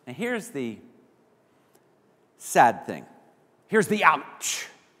 And here's the sad thing. Here's the ouch.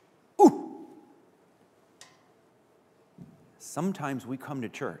 Ooh. Sometimes we come to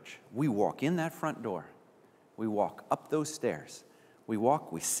church. We walk in that front door. We walk up those stairs. We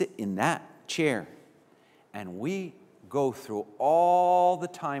sit in that chair. And we go through all the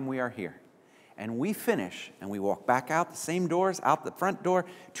time we are here. And we finish, and we walk back out the same doors, out the front door,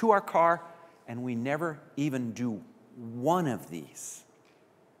 to our car, and we never even do one of these,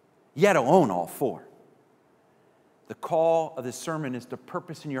 yet alone all 4. The call of the sermon is to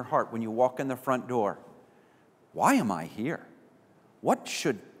purpose in your heart when you walk in the front door. Why am I here? What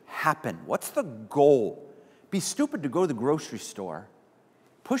should happen? What's the goal? Be stupid to go to the grocery store,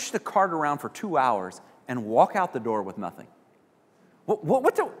 push the cart around for 2 hours, and walk out the door with nothing. What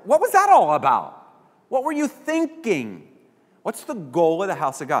was that all about? What were you thinking? What's the goal of the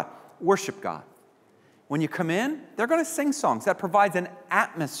house of God? Worship God. When you come in, they're going to sing songs. That provides an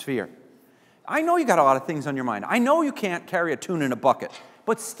atmosphere. I know you got a lot of things on your mind. I know you can't carry a tune in a bucket.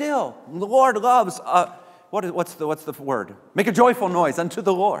 But still, the Lord loves, what's the word? Make a joyful noise unto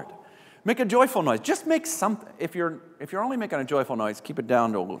the Lord. Make a joyful noise. Just make something. If you're only making a joyful noise, keep it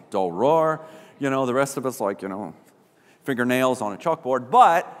down to a dull roar. The rest of us fingernails on a chalkboard.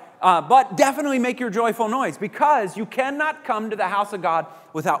 But definitely make your joyful noise, because you cannot come to the house of God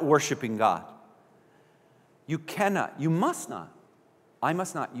without worshiping God. You cannot. You must not. I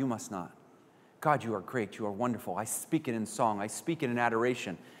must not. You must not. God, you are great. You are wonderful. I speak it in song. I speak it in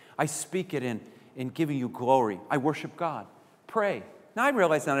adoration. I speak it in giving you glory. I worship God. Pray. Now, I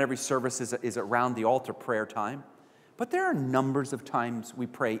realize not every service is around the altar prayer time, but there are numbers of times we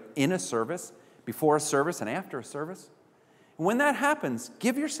pray in a service, before a service, and after a service. And when that happens,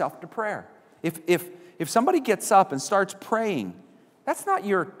 give yourself to prayer. If somebody gets up and starts praying, that's not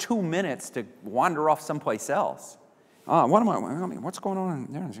your 2 minutes to wander off someplace else. What's going on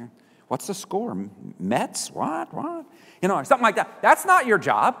there? What's the score? Mets? What? Something like that. That's not your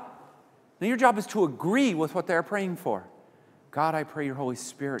job. Now, your job is to agree with what they're praying for. God, I pray your Holy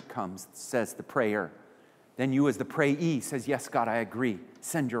Spirit comes, says the prayer. Then you as the prayee says, yes, God, I agree.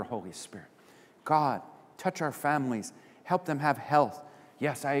 Send your Holy Spirit. God, touch our families. Help them have health.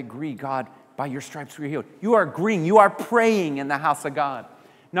 Yes, I agree, God. By your stripes we are healed. You are agreeing. You are praying in the house of God.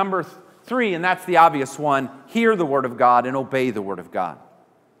 Number 3, and that's the obvious one, hear the word of God and obey the word of God.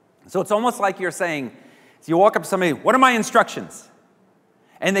 So it's almost like you're saying, so you walk up to somebody, what are my instructions?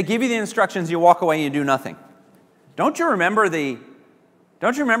 And they give you the instructions, you walk away and you do nothing. Don't you remember the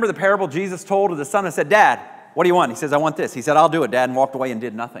parable Jesus told of the son that said, Dad, what do you want? He says, I want this. He said, I'll do it, Dad, and walked away and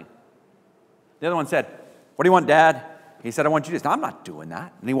did nothing. The other one said, what do you want, Dad? He said, I want you to do this. No, I'm not doing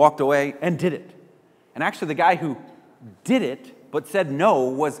that. And he walked away and did it. And actually the guy who did it but said no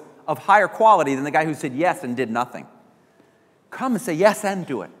was of higher quality than the guy who said yes and did nothing. Come and say yes and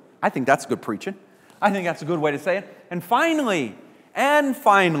do it. I think that's good preaching. I think that's a good way to say it. And finally,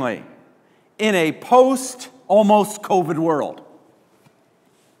 in a post-almost COVID world,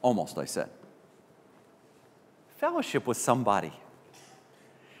 almost I said, fellowship with somebody.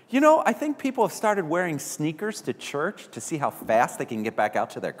 I think people have started wearing sneakers to church to see how fast they can get back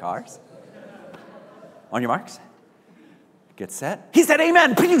out to their cars. On your marks. Get set. He said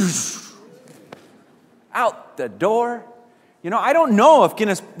amen. Out the door. I don't know if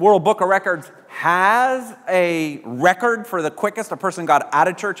Guinness World Book of Records has a record for the quickest a person got out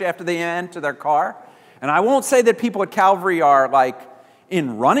of church after they enter their car. And I won't say that people at Calvary are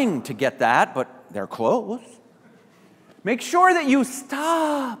in running to get that, but they're close. Make sure that you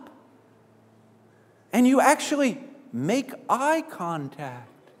stop and you actually make eye contact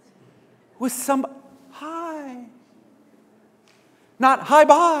with somebody. Hi. Not hi,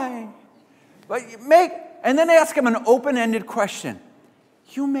 bye. But and then ask them an open-ended question.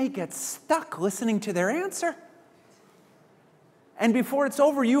 You may get stuck listening to their answer. And before it's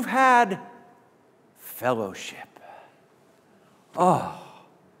over, you've had fellowship. Oh,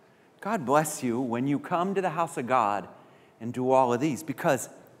 God bless you when you come to the house of God and do all of these, because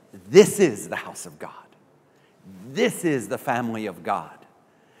this is the house of God. This is the family of God.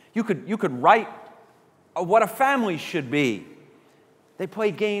 You could write what a family should be. They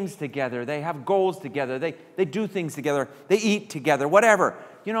play games together. They have goals together. They do things together. They eat together, whatever.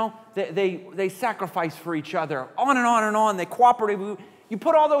 You know, they sacrifice for each other, on and on and on. They cooperate. You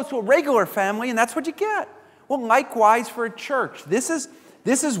put all those to a regular family, and that's what you get. Well, likewise for a church. This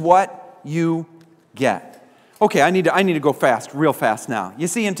is what you get. Okay, I need to go fast, real fast now. You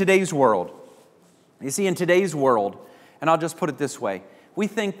see, in today's world, and I'll just put it this way. We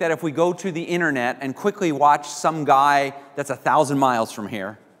think that if we go to the internet and quickly watch some guy that's 1,000 miles from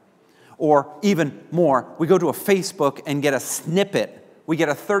here, or even more, we go to a Facebook and get a snippet. We get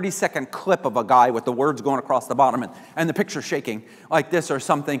a 30-second clip of a guy with the words going across the bottom and the picture shaking like this or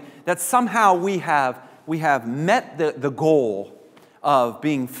something, that somehow we have met the goal of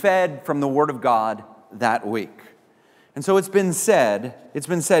being fed from the Word of God that week. And so it's been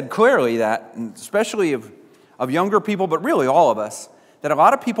said clearly that, especially of younger people, but really all of us, that a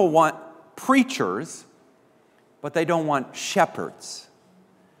lot of people want preachers, but they don't want shepherds.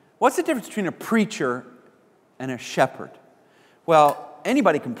 What's the difference between a preacher and a shepherd? Well,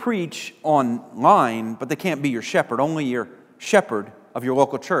 anybody can preach online, but they can't be your shepherd. Only your shepherd of your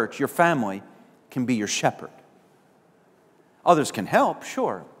local church, your family, can be your shepherd. Others can help,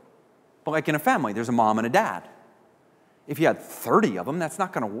 sure. But like in a family, there's a mom and a dad. If you had 30 of them, that's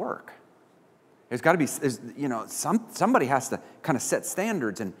not going to work. There's got to be, somebody has to kind of set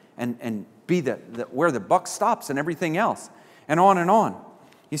standards and be the where the buck stops and everything else, and on and on.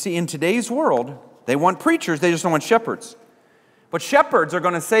 You see, in today's world, they want preachers, they just don't want shepherds. But shepherds are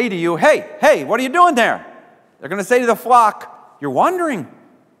going to say to you, hey, what are you doing there? They're going to say to the flock, you're wandering.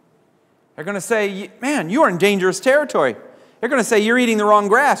 They're going to say, man, you are in dangerous territory. They're going to say, you're eating the wrong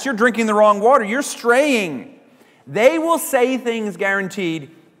grass, you're drinking the wrong water, you're straying. They will say things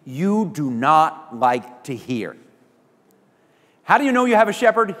guaranteed you do not like to hear. How do you know you have a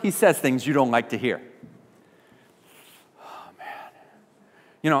shepherd? He says things you don't like to hear. Oh,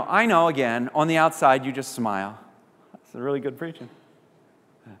 man. I know, again, on the outside, you just smile. That's a really good preaching.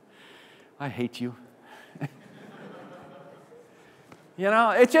 I hate you.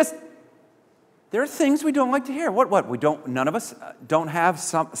 It's just, there are things we don't like to hear. What? None of us don't have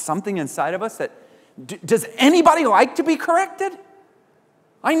something inside of us that, does anybody like to be corrected?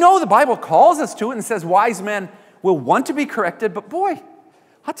 I know the Bible calls us to it and says wise men will want to be corrected, but boy,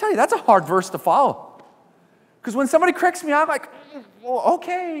 I'll tell you, that's a hard verse to follow. Because when somebody corrects me, I'm like, well,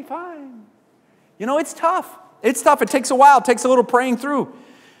 okay, fine. It's tough. It's tough. It takes a while. It takes a little praying through.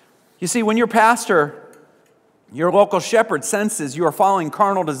 You see, when your pastor, your local shepherd, senses you are following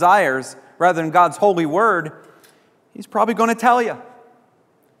carnal desires rather than God's holy word, he's probably going to tell you.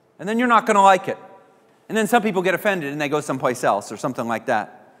 And then you're not going to like it. And then some people get offended and they go someplace else or something like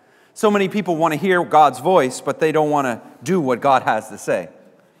that. So many people want to hear God's voice, but they don't want to do what God has to say.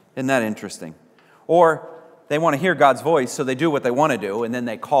 Isn't that interesting? Or they want to hear God's voice, so they do what they want to do, and then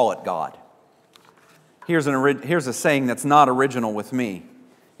they call it God. Here's a saying that's not original with me.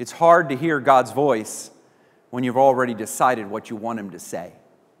 It's hard to hear God's voice when you've already decided what you want Him to say.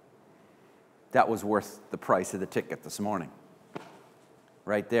 That was worth the price of the ticket this morning.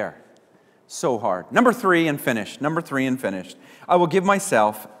 Right there. So hard. Number three and finished. I will give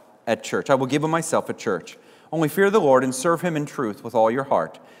myself at church. Only fear the Lord and serve Him in truth with all your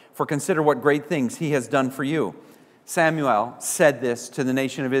heart. For consider what great things He has done for you. Samuel said this to the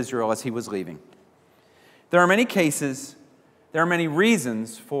nation of Israel as he was leaving. There are many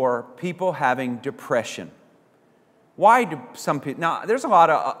reasons for people having depression. Why do some people? Now, there's a lot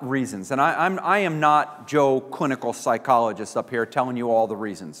of reasons, and I am not Joe, clinical psychologist up here telling you all the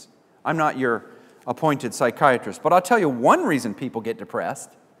reasons. I'm not your appointed psychiatrist, but I'll tell you one reason people get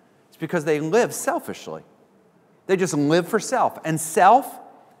depressed is because they live selfishly. They just live for self. And selfish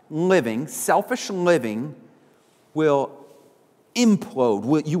living will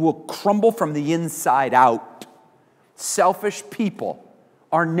implode. You will crumble from the inside out. Selfish people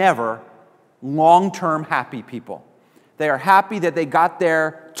are never long-term happy people. They are happy that they got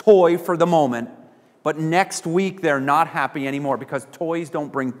their toy for the moment, but next week they're not happy anymore because toys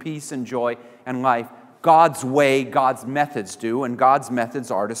don't bring peace and joy and life. God's way, God's methods do, and God's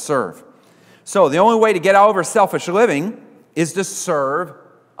methods are to serve. So the only way to get over selfish living is to serve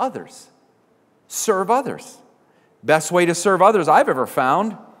others. Serve others. Best way to serve others I've ever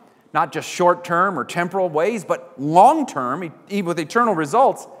found, not just short-term or temporal ways, but long-term, even with eternal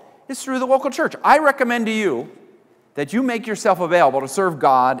results, is through the local church. I recommend to you that you make yourself available to serve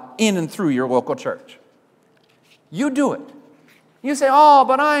God in and through your local church. You do it. You say, oh,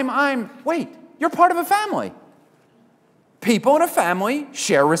 but wait, you're part of a family. People in a family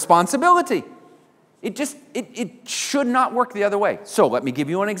share responsibility. It should not work the other way. So let me give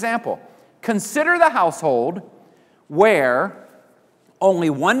you an example. Consider the household where only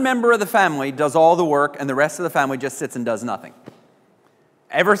one member of the family does all the work and the rest of the family just sits and does nothing.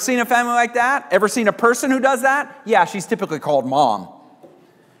 Ever seen a family like that? Ever seen a person who does that? Yeah, she's typically called mom.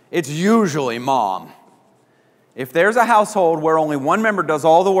 It's usually mom. If there's a household where only one member does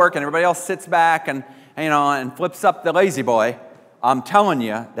all the work and everybody else sits back and flips up the lazy boy, I'm telling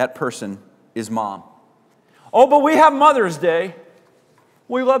you, that person is mom. Oh, but we have Mother's Day.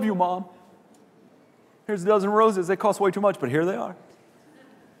 We love you, Mom. Here's a dozen roses. They cost way too much, but here they are.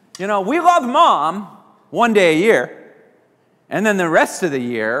 We love Mom one day a year. And then the rest of the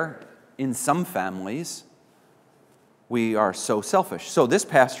year, in some families, we are so selfish. So this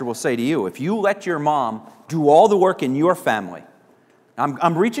pastor will say to you, if you let your mom do all the work in your family,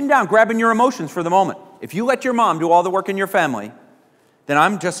 I'm reaching down, grabbing your emotions for the moment. If you let your mom do all the work in your family, then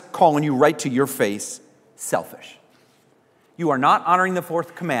I'm just calling you right to your face, selfish. You are not honoring the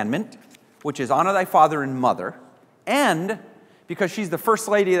fourth commandment, which is honor thy father and mother. And because she's the first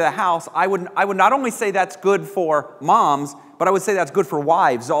lady of the house, I would not only say that's good for moms, but I would say that's good for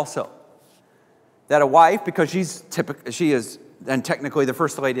wives also. That a wife, because she is and technically the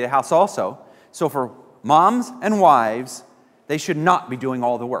first lady of the house also. So for moms and wives, they should not be doing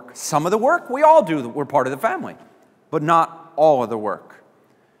all the work. Some of the work we all do, we're part of the family, but not all of the work.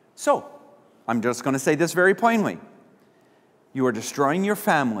 So I'm just going to say this very plainly. You are destroying your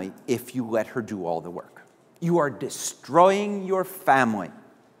family if you let her do all the work. You are destroying your family.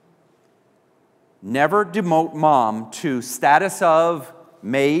 Never demote mom to status of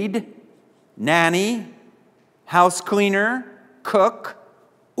maid, nanny, house cleaner, cook,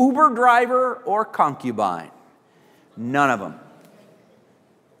 Uber driver, or concubine. None of them.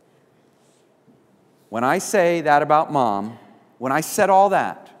 When I say that about mom, when I said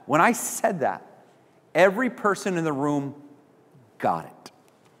that, every person in the room got it.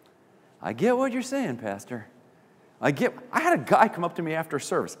 I get what you're saying, Pastor. I had a guy come up to me after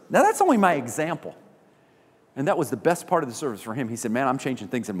service. Now, that's only my example. And that was the best part of the service for him. He said, man, I'm changing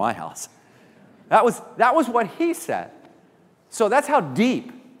things in my house. That was what he said. So that's how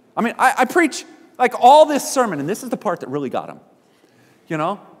deep. I mean, I preach like all this sermon, and this is the part that really got him.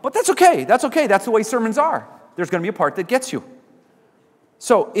 But that's okay. That's okay. That's the way sermons are. There's going to be a part that gets you.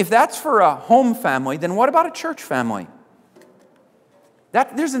 So if that's for a home family, then what about a church family?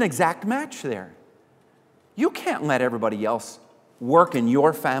 There's an exact match there. You can't let everybody else work in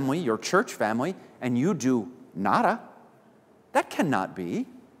your family, your church family, and you do nada. That cannot be.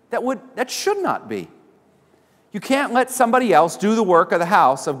 That should not be. You can't let somebody else do the work of the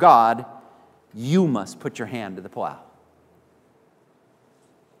house of God. You must put your hand to the plow.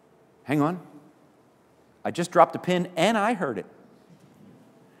 Hang on. I just dropped a pin and I heard it.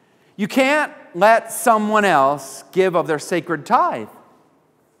 You can't let someone else give of their sacred tithe.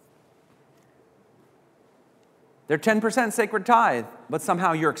 They're 10% sacred tithe, but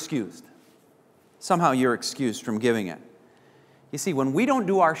somehow you're excused. Somehow you're excused from giving it. You see, when we don't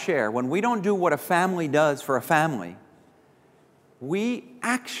do our share, when we don't do what a family does for a family, we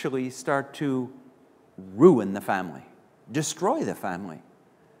actually start to ruin the family, destroy the family,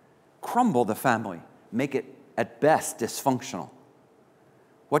 crumble the family, make it at best dysfunctional.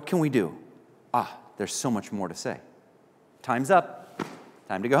 What can we do? There's so much more to say. Time's up.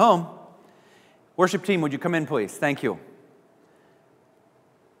 Time to go home. Worship team, would you come in, please? Thank you.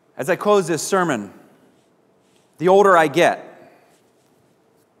 As I close this sermon, the older I get,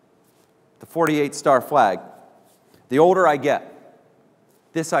 the 48-star flag, the older I get,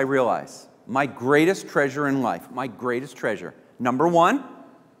 this I realize, my greatest treasure in life, my greatest treasure, number one,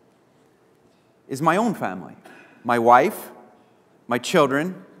 is my own family, my wife, my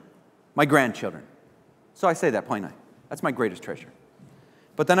children, my grandchildren. So I say that plainly. That's my greatest treasure.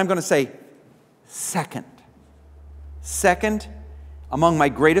 But then I'm going to say, second among my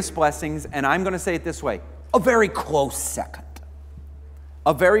greatest blessings, and I'm going to say it this way, a very close second.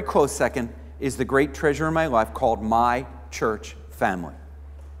 A very close second is the great treasure in my life called my church family.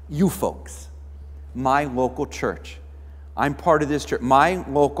 You folks, my local church. I'm part of this church, my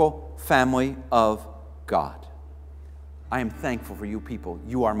local family of God. I am thankful for you people.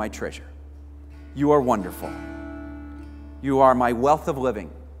 You are my treasure. You are wonderful. You are my wealth of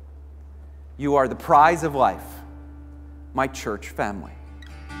living. You are the prize of life, my church family.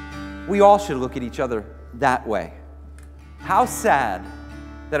 We all should look at each other that way. How sad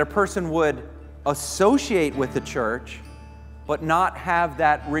that a person would associate with the church but not have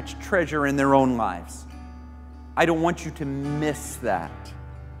that rich treasure in their own lives. I don't want you to miss that.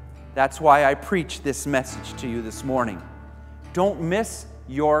 That's why I preach this message to you this morning. Don't miss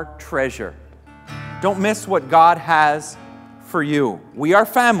your treasure. Don't miss what God has for you. We are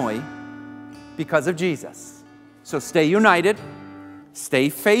family because of Jesus. So stay united, Stay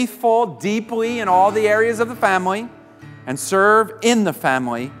faithful deeply in all the areas of the family and serve in the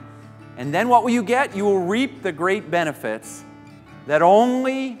family. And then what will you get? You will reap the great benefits that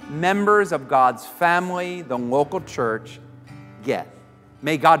only members of God's family, the local church, get.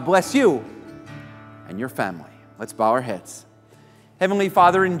 May God bless you and your family. Let's bow our heads. Heavenly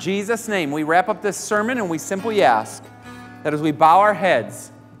Father, in Jesus' name, we wrap up this sermon and we simply ask that as we bow our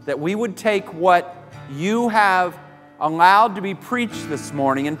heads, that we would take what you have allowed to be preached this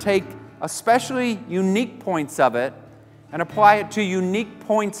morning and take especially unique points of it and apply it to unique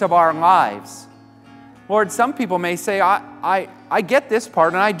points of our lives. Lord, some people may say, I get this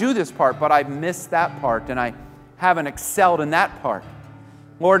part and I do this part, but I've missed that part and I haven't excelled in that part.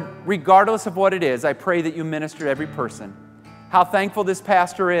 Lord, regardless of what it is, I pray that you minister to every person. How thankful this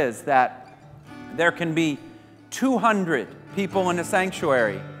pastor is that there can be 200 people in a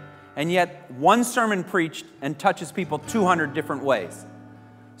sanctuary, and yet one sermon preached and touches people 200 different ways.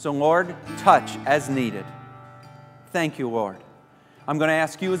 So Lord, touch as needed. Thank you, Lord. I'm going to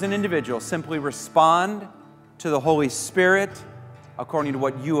ask you as an individual, simply respond to the Holy Spirit according to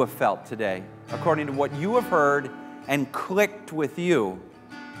what you have felt today, according to what you have heard and clicked with you,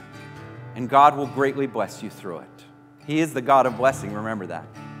 and God will greatly bless you through it. He is the God of blessing, remember that.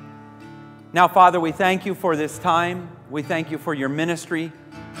 Now, Father, we thank you for this time. We thank you for your ministry.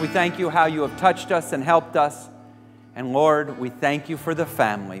 We thank you how you have touched us and helped us. And Lord, we thank you for the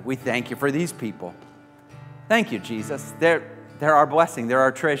family. We thank you for these people. Thank you, Jesus. They're our blessing. They're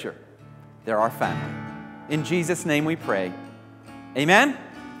our treasure. They're our family. In Jesus' name we pray. Amen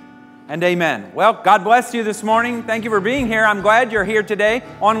and amen. Well, God bless you this morning. Thank you for being here. I'm glad you're here today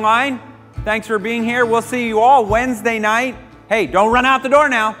online. Thanks for being here. We'll see you all Wednesday night. Hey, don't run out the door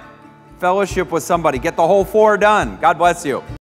now. Fellowship with somebody. Get the whole 4 done. God bless you.